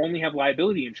frugal to only have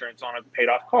liability insurance on a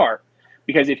paid-off car.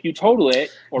 Because if you total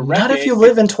it or wreck it... Not if you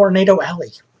live in Tornado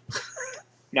Alley.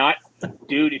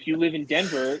 Dude, if you live in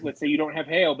Denver, let's say you don't have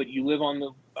hail, but you live on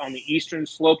the eastern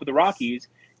slope of the Rockies,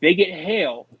 they get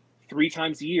hail 3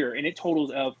 times a year, and it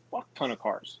totals a fuck ton of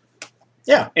cars.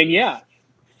 Yeah. And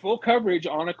full coverage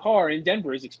on a car in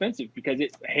Denver is expensive because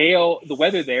the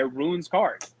weather there ruins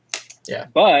cars. Yeah.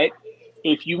 But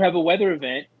if you have a weather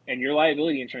event and your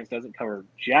liability insurance doesn't cover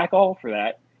jack all for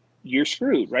that, you're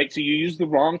screwed, right? So you use the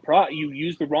wrong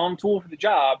tool for the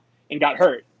job and got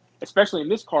hurt. Especially in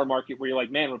this car market where you're like,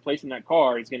 man, replacing that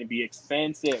car is going to be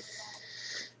expensive.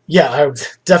 Yeah, I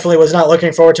definitely was not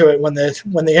looking forward to it when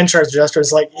the insurance adjuster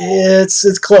was like,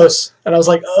 it's close, and I was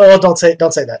like, oh, don't say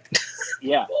that.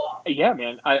 Yeah,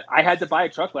 man. I had to buy a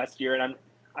truck last year, and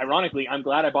I'm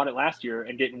glad I bought it last year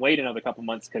and didn't wait another couple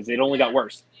months because it only got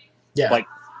worse. Yeah.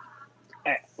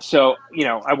 So,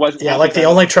 I wasn't... Yeah, like the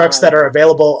only trucks that are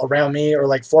available around me are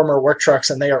like former work trucks,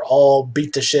 and they are all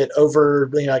beat to shit over,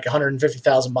 like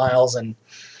 150,000 miles. And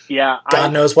Yeah,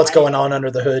 God knows what's going on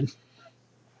under the hood.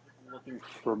 Looking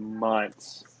for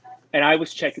months. And I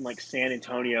was checking like San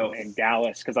Antonio and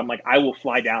Dallas because I'm like, I will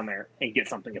fly down there and get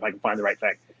something if I can find the right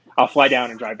thing. I'll fly down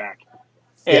and drive back.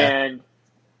 Yeah. And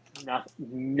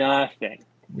nothing.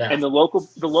 No. And the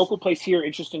local place here,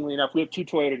 interestingly enough, we have 2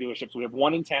 Toyota dealerships. We have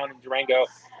one in town in Durango,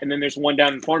 and then there's one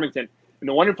down in Farmington. And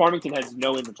the one in Farmington has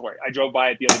no inventory. I drove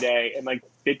by it the other day, and like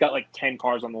they've got like 10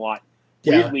 cars on the lot.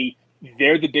 Yeah. Weirdly,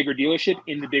 they're the bigger dealership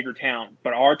in the bigger town,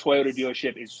 but our Toyota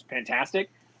dealership is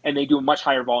fantastic, and they do a much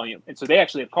higher volume, and so they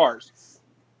actually have cars.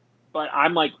 But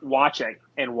I'm like watching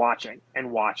and watching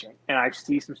and watching, and I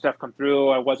see some stuff come through.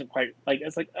 I wasn't quite like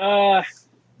it's like I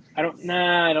don't think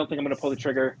I'm gonna pull the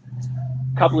trigger.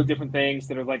 A couple of different things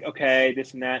that are like okay,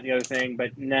 this and that and the other thing,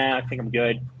 but I think I'm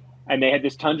good. And they had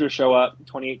this Tundra show up,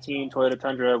 2018 Toyota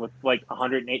Tundra with like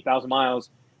 108,000 miles,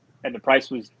 and the price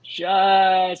was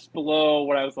just below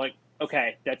what I was like,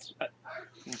 okay, that's.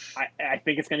 I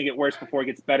think it's going to get worse before it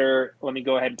gets better. Let me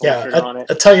go ahead and pull the trigger on it.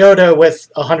 A Toyota with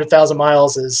 100,000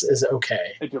 miles is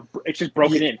okay. It's just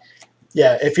broken in.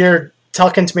 Yeah, if you're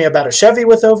talking to me about a Chevy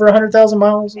with over 100,000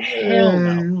 miles, hell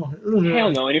no.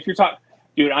 Hell no. And if you're talking,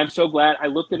 dude, I'm so glad. I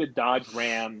looked at a Dodge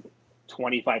Ram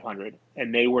 2500,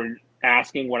 and they were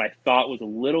asking what I thought was a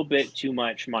little bit too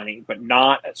much money, but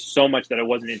not so much that I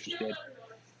wasn't interested.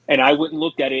 And I went and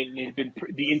looked at it, and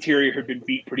the interior had been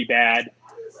beat pretty bad.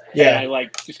 Yeah. And I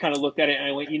like just kind of looked at it, and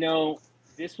I went,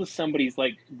 this was somebody's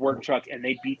like work truck, and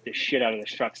they beat the shit out of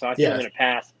this truck, so I think I'm gonna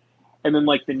pass. And then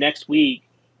like the next week,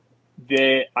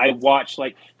 I watched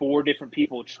like 4 different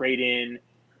people trade in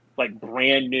like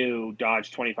brand new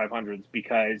Dodge 2500s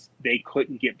because they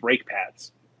couldn't get brake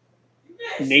pads.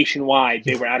 Nationwide,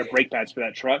 they were out of brake pads for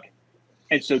that truck.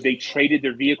 And so they traded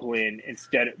their vehicle in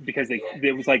instead because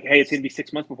it was like, hey, it's going to be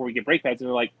 6 months before we get brake pads. And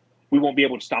they're like, we won't be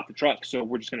able to stop the truck, so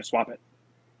we're just going to swap it.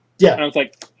 Yeah. And I was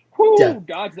like, whoo,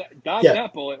 dodge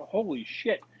that bullet. Holy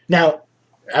shit. Now,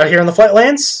 out here on the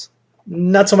flatlands,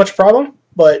 not so much a problem,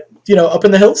 but, up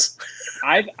in the hills.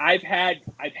 I've had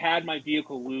my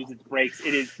vehicle lose its brakes.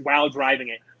 It is while driving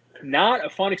it. Not a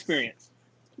fun experience.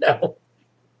 No.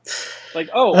 Like,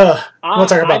 we'll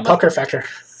talk about pucker factor.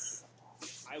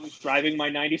 I was driving my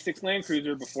 96 Land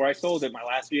Cruiser before I sold it, my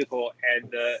last vehicle,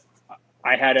 and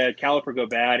I had a caliper go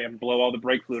bad and blow all the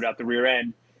brake fluid out the rear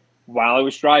end while I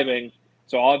was driving.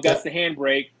 So all I've got is the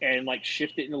handbrake and like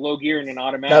shift it in the low gear in an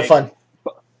automatic. Not fun.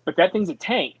 But that thing's a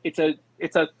tank. It's a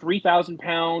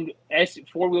 3,000-pound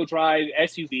 4-wheel drive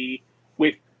SUV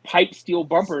with pipe steel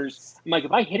bumpers. I'm like,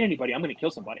 if I hit anybody, I'm going to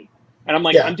kill somebody. And I'm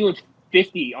like, I'm doing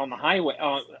 50 on the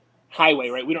highway,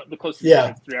 right? We don't. The closest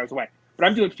is 3 hours away. But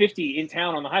I'm doing 50 in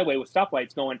town on the highway with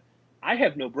stoplights going, I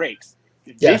have no brakes.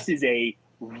 This is a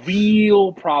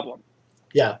real problem.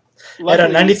 Yeah. Luckily, I had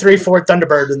a 93 Ford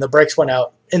Thunderbird and the brakes went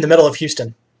out in the middle of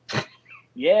Houston.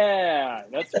 Yeah,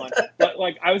 that's fun. But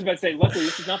like I was about to say, luckily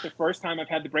this is not the first time I've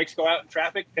had the brakes go out in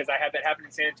traffic because I had that happen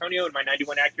in San Antonio in my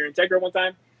 91 Acura Integra one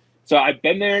time. So I've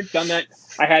been there, done that.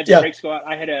 I had the brakes go out.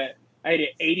 I had an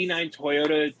 89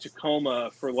 Toyota Tacoma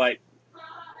for like,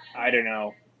 I don't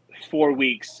know, 4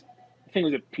 weeks. The thing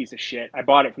was a piece of shit. I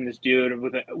bought it from this dude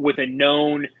with a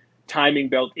known timing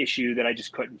belt issue that I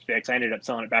just couldn't fix. I ended up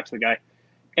selling it back to the guy.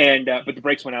 And but the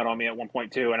brakes went out on me at one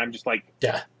point too, and I'm just like,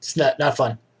 yeah, it's not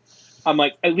fun. I'm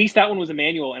like, at least that one was a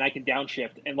manual, and I can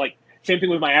downshift. And like, same thing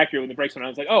with my Acura when the brakes went out. I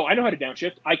was like, oh, I know how to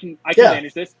downshift. I can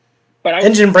manage this. But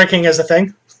engine braking is a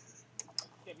thing.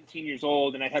 17 years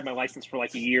old, and I had my license for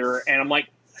like a year, and I'm like,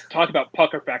 talk about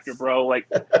pucker factor, bro. Like,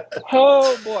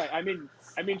 oh boy, I'm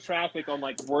in traffic on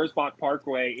like Wurzbach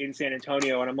Parkway in San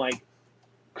Antonio, and I'm like,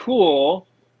 cool.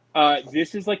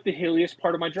 This is like the hilliest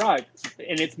part of my drive,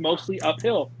 and it's mostly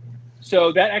uphill.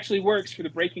 So that actually works for the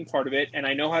braking part of it, and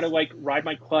I know how to like ride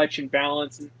my clutch and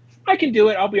balance, and I can do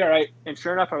it. I'll be all right. And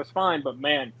sure enough, I was fine. But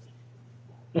man,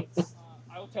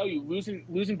 I will tell you,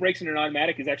 losing brakes in an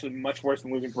automatic is actually much worse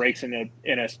than losing brakes in a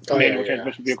manual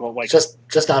transmission vehicle. Like just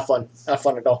not fun. Not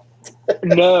fun at all.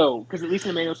 No, because at least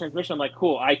in a manual transmission, I'm like,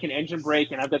 cool. I can engine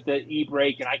brake, and I've got the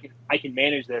e-brake, and I can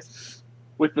manage this.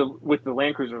 With the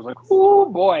Land Cruiser, I was like, oh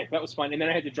boy, that was fun. And then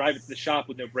I had to drive it to the shop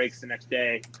with no brakes the next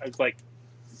day. I was like,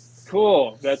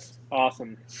 cool, that's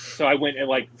awesome. So I went at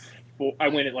like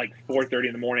 4:30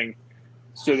 in the morning,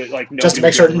 so that like just to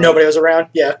make sure nobody was around.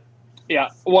 Yeah. Yeah.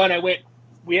 One,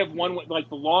 we have one like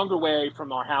the longer way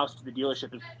from our house to the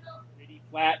dealership is pretty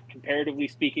flat comparatively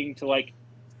speaking to like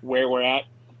where we're at,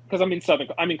 because I'm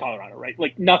in Colorado, right?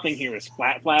 Like nothing here is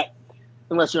flat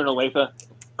unless you're in Olathe.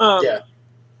 Yeah.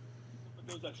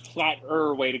 There's a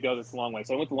flatter way to go this long way.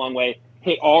 So I went the long way,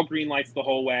 hit all green lights the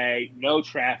whole way, no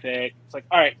traffic. It's like,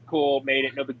 all right, cool, made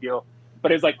it, no big deal.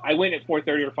 But it's like I went at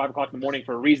 4:30 or 5 o'clock in the morning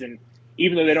for a reason,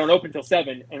 even though they don't open till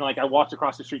 7. And like I walked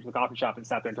across the street to the coffee shop and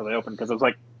sat there until they opened because I was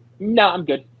like, no, I'm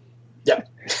good. Yeah.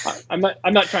 I'm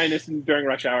not trying this during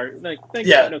rush hour. Like, thanks,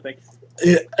 Yeah. no thanks.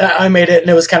 I made it, and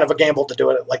it was kind of a gamble to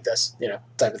do it like this,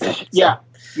 type of thing. So.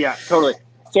 Yeah, totally.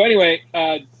 So anyway,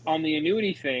 on the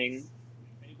annuity thing,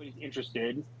 if anybody's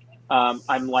interested,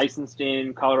 I'm licensed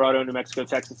in Colorado, New Mexico,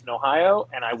 Texas, and Ohio,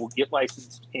 and I will get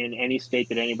licensed in any state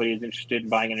that anybody is interested in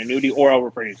buying an annuity, or I'll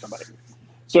refer you to somebody.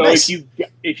 So nice.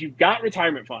 if you've got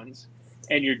retirement funds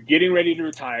and you're getting ready to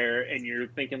retire and you're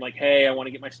thinking like, hey, I want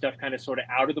to get my stuff kind of sort of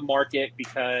out of the market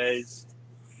because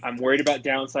I'm worried about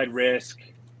downside risk,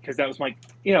 because that was my,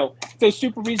 it's a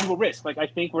super reasonable risk. Like I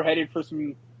think we're headed for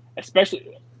some,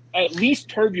 especially at least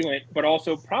turbulent, but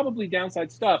also probably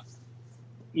downside stuff.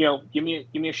 Give me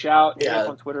a shout, hit me up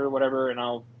on Twitter or whatever, and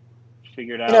I'll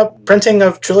figure it out. Printing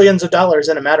of trillions of dollars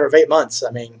in a matter of 8 months.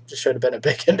 I mean, just should have been a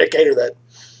big indicator that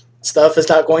stuff is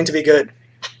not going to be good.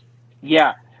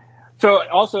 Yeah. So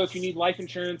also, if you need life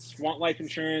insurance, want life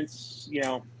insurance,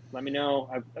 let me know.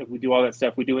 We do all that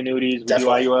stuff. We do annuities, we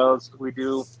Definitely. do IULs, we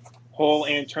do whole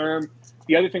and term.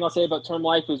 The other thing I'll say about term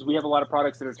life is we have a lot of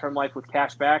products that are term life with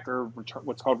cash back, or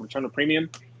what's called return of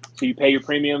premium. So you pay your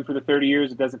premium for the 30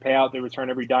 years. It doesn't pay out. They return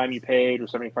every dime you paid, or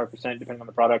 75%, depending on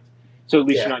the product. So at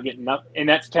least you're not getting up. And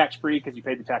that's tax-free because you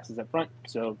paid the taxes up front.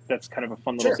 So that's kind of a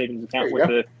fun little savings account with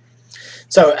the...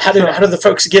 So how do the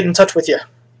folks get in touch with you?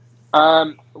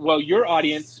 Well, your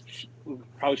audience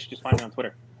probably should just find me on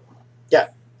Twitter. Yeah,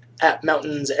 at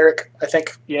Mountains Eric, I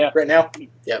think. Yeah. Right now.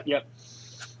 Yep.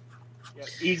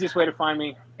 Easiest way to find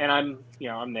me, and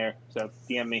I'm there. So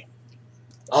DM me.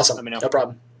 Awesome. Let me know. No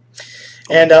problem.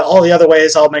 And all the other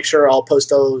ways, I'll make sure I'll post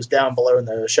those down below in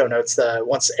the show notes.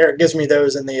 Once Eric gives me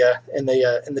those in the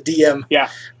DM. Yeah,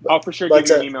 I'll for sure give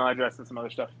you an email address and some other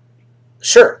stuff.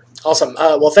 Sure. Awesome.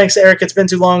 Well, thanks, Eric. It's been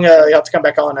too long. You'll have to come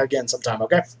back on again sometime,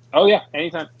 okay? Oh, yeah.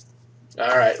 Anytime.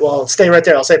 All right. Well, stay right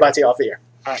there. I'll say bye to you off the air.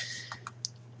 All right.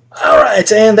 All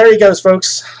right. And there he goes,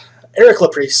 folks. Eric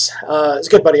Laprice is a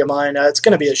good buddy of mine. It's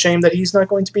going to be a shame that he's not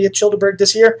going to be at Childeberg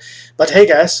this year. But, hey,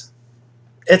 guys,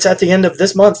 it's at the end of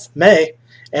this month, May,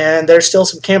 and there's still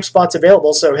some camp spots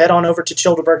available. So head on over to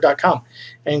childeberg.com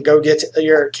and go get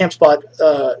your camp spot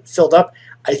filled up.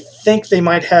 I think they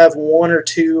might have 1 or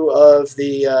 2 of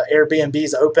the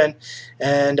Airbnbs open,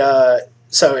 and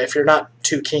so if you're not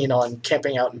too keen on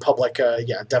camping out in public,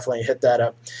 definitely hit that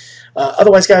up.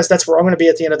 Otherwise, guys, that's where I'm going to be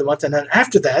at the end of the month, and then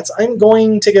after that, I'm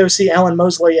going to go see Alan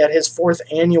Mosley at his 4th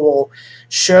annual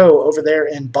show over there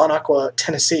in Bon Aqua,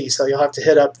 Tennessee, so you'll have to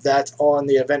hit up that on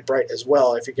the Eventbrite as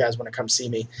well if you guys want to come see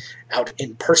me out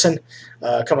in person.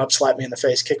 Come up, slap me in the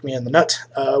face, kick me in the nut,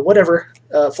 whatever,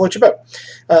 float your boat.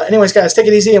 Anyways, guys, take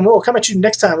it easy, and we'll come at you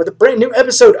next time with a brand new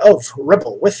episode of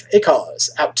Rebel with a Cause.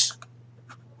 Out.